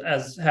last year,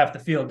 as half the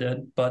field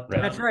did. But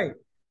that's right.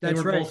 They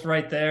were both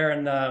right there,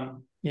 and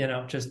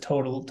just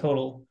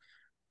total.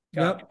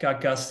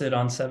 Got gusted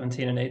on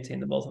 17 and 18,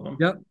 the both of them.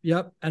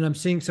 Yep. And I'm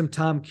seeing some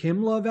Tom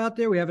Kim love out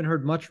there. We haven't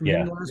heard much from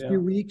him the last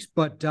few weeks,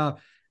 but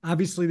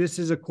obviously this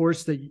is a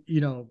course that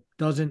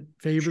doesn't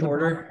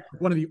favor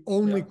one of the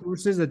only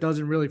courses that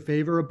doesn't really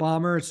favor a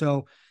bomber.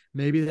 So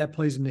maybe that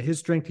plays into his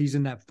strength. He's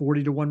in that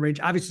 40 to 1 range.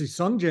 Obviously,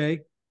 Sungjae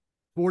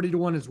 40 to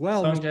 1 as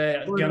well.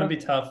 Sungjae gonna be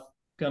tough.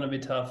 Going to be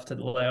tough to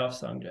lay off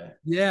Sungjae.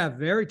 Yeah,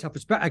 very tough.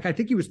 I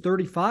think he was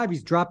 35.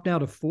 He's dropped now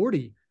to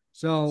 40.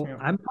 So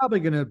I'm probably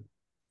going to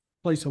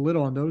place a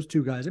little on those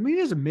two guys. I mean,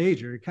 it is a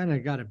major. You kind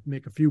of got to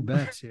make a few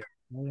bets here.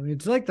 I mean,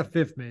 it's like the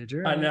 5th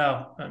major. I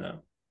know.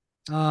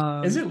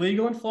 Is it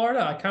legal in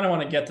Florida? I kind of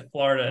want to get to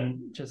Florida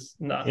and just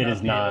not be able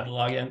to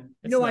log in.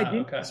 I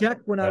didn't check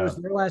when I was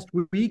there last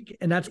week,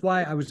 and that's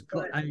why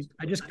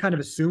I just kind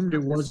of assumed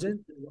it wasn't,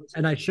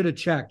 and I should have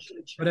checked.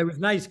 But it was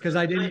nice because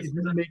it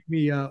didn't make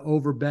me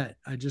over bet.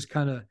 I just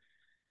kind of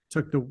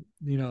took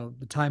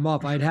the time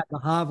off. I'd had the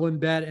Hovland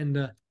bet and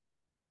the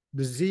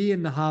Z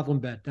and the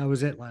Hovland bet. That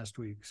was it last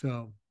week.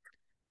 So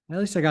at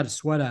least I got a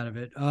sweat out of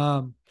it.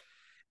 I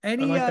like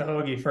the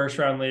Hoagie first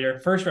round leader.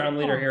 First round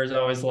leader here is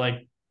always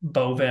like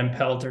Bo Van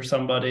Pelt or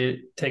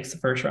somebody takes the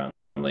first round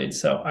lead.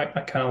 So I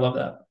kind of love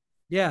that.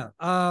 Yeah.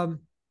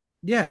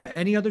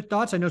 Any other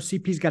thoughts? I know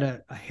CP's got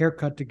a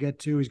haircut to get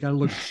to. He's got to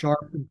look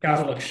sharp.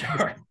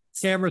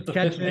 Camera's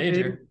catching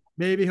it.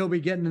 Maybe he'll be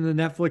getting in the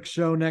Netflix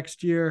show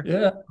next year.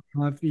 Yeah.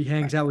 If he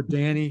hangs out with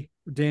Danny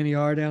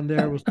R down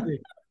there, we'll see.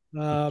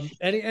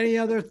 Any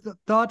other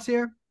thoughts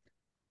here?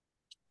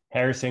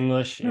 Harris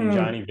English and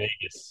Johnny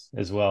Vegas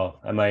as well.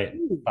 I might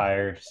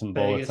fire some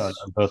bullets on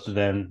both of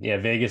them. Yeah,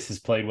 Vegas has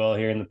played well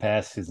here in the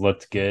past. He's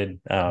looked good.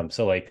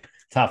 So like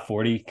top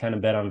 40 kind of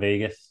bet on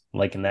Vegas.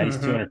 Liking that. He's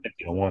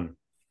 250 to 1.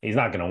 He's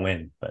not going to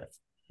win, but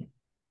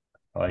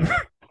I like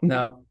it.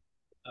 No.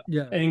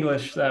 Yeah.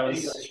 English, that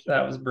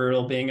was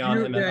brutal being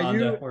on him at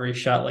Honda where he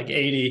shot like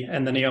 80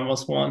 and then he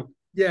almost won.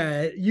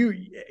 Yeah,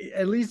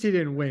 at least he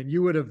didn't win.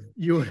 You would have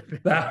been,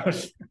 that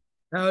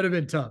would have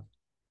been tough.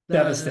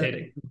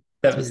 Devastating.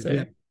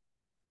 Devastating.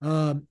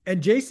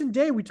 And Jason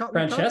Day, we talked.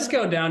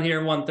 Francesco down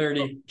here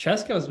 130.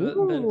 Chesko's been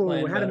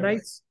playing had better. a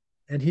nice,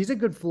 and he's a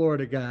good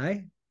Florida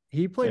guy.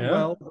 He played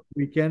well this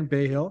weekend.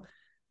 Bay Hill.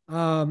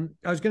 I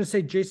was going to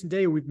say Jason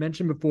Day. We've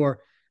mentioned before.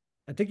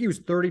 I think he was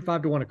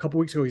 35-1 a couple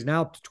weeks ago. He's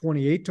now up to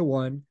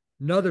 28-1.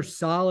 Another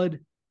solid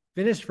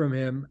finish from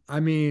him. I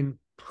mean,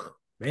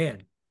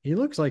 man, he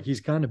looks like he's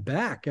kind of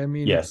back. I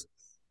mean, yes,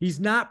 he's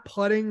not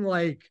putting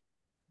like,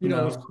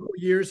 those couple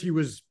years he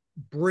was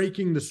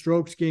breaking the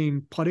strokes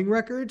gained putting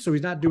record. So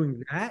he's not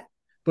doing that,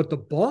 but the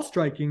ball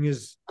striking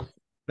is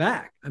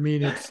back. I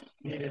mean,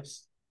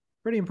 it's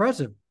pretty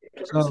impressive.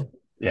 So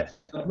yes,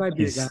 might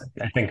be he's,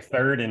 I think,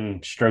 third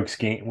in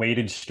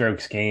weighted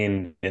strokes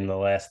gained in the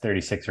last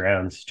 36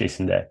 rounds.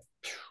 Jason Day.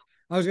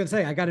 I was going to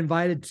say, I got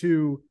invited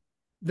to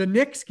the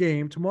Knicks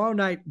game tomorrow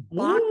night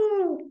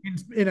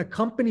in a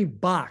company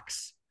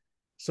box.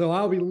 So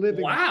I'll be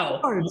living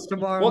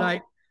tomorrow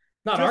night.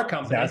 Not our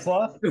company.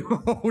 Zaslav?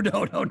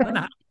 No, not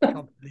our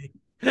company.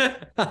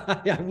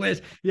 Yeah, I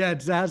wish. Yeah,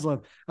 it's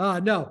Zaslav.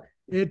 No,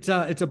 it's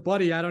a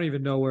buddy. I don't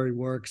even know where he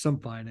works. Some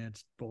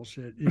finance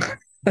bullshit.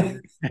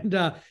 And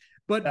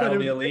but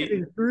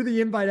it threw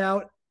the invite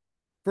out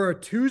for a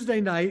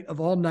Tuesday night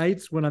of all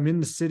nights when I'm in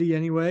the city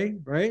anyway,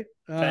 right?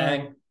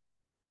 Bang.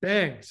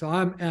 So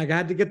I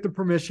had to get the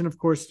permission, of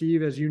course,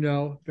 Steve, as you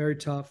know, very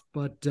tough,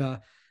 but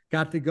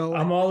got to go.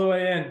 I'm all the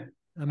way in.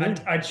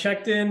 I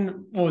checked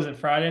in, what was it,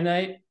 Friday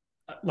night?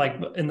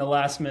 Like in the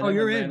last minute. Oh,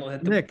 you're in.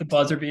 Hit the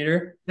buzzer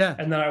beater. Yeah.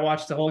 And then I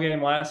watched the whole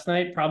game last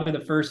night, probably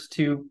the first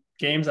two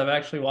games I've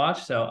actually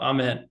watched. So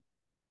I'm in.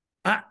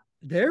 I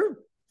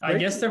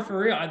guess they're for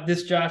real.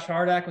 This Josh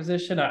Hart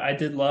acquisition, I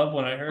did love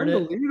when I heard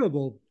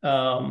Unbelievable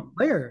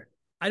player.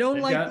 I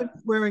don't like them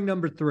wearing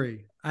number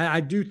 3.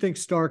 I do think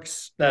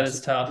Starks. That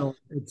is tough.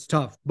 It's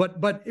tough.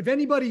 But if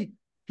anybody,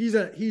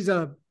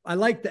 I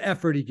like the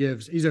effort he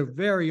gives. He's a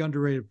very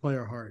underrated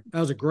player, Hart. That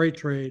was a great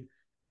trade.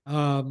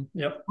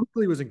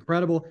 Hopefully was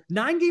incredible.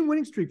 9-game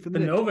winning streak for the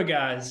Nova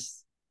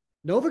guys.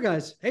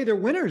 Hey, they're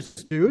winners,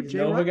 dude.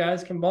 Nova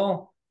guys can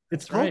ball.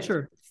 It's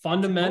culture. Right.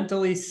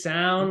 Fundamentally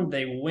sound.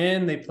 They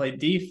win. They play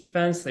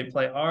defense. They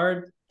play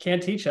hard.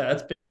 Can't teach that.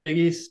 That's Big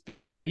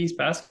East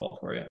basketball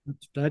for you.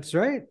 That's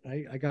right.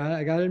 I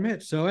gotta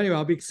admit. So anyway,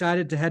 I'll be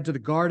excited to head to the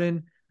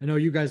Garden. I know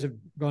you guys have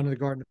gone to the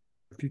Garden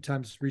a few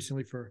times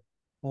recently for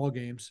all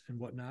games and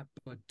whatnot,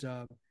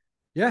 but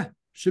yeah,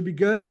 should be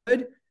good.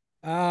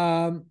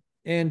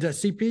 And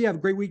CP, have a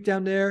great week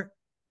down there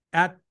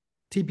at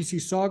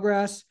TPC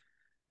Sawgrass.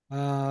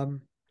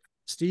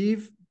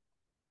 Steve,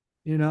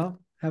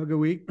 have a good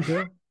week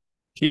too.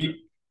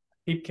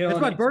 Keep killing.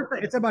 It's my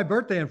birthday. It's at my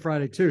birthday on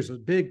Friday too, so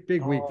big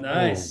week.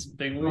 Nice,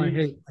 big week. I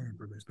hate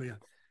birthdays, but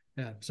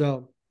yeah.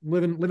 So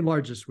living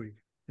large this week.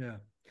 Yeah.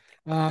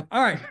 All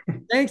right.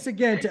 Thanks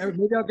again to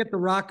everybody. Maybe I'll get the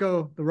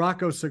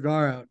Rocco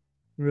cigar out.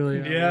 Really.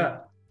 Yeah.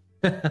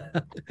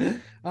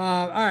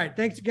 All right.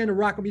 Thanks again to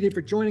Rocco Media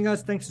for joining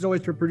us. Thanks as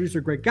always for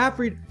producer Greg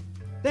Gottfried.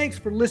 Thanks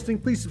for listening.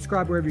 Please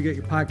subscribe wherever you get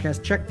your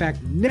podcast. Check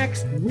back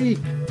next week.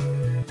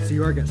 See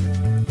you, our guests.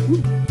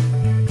 Woo.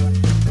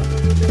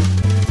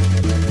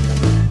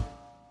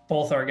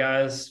 Both our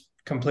guys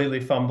completely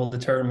fumbled the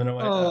tournament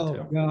away.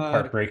 Oh, God.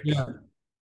 Heartbreak. Yeah.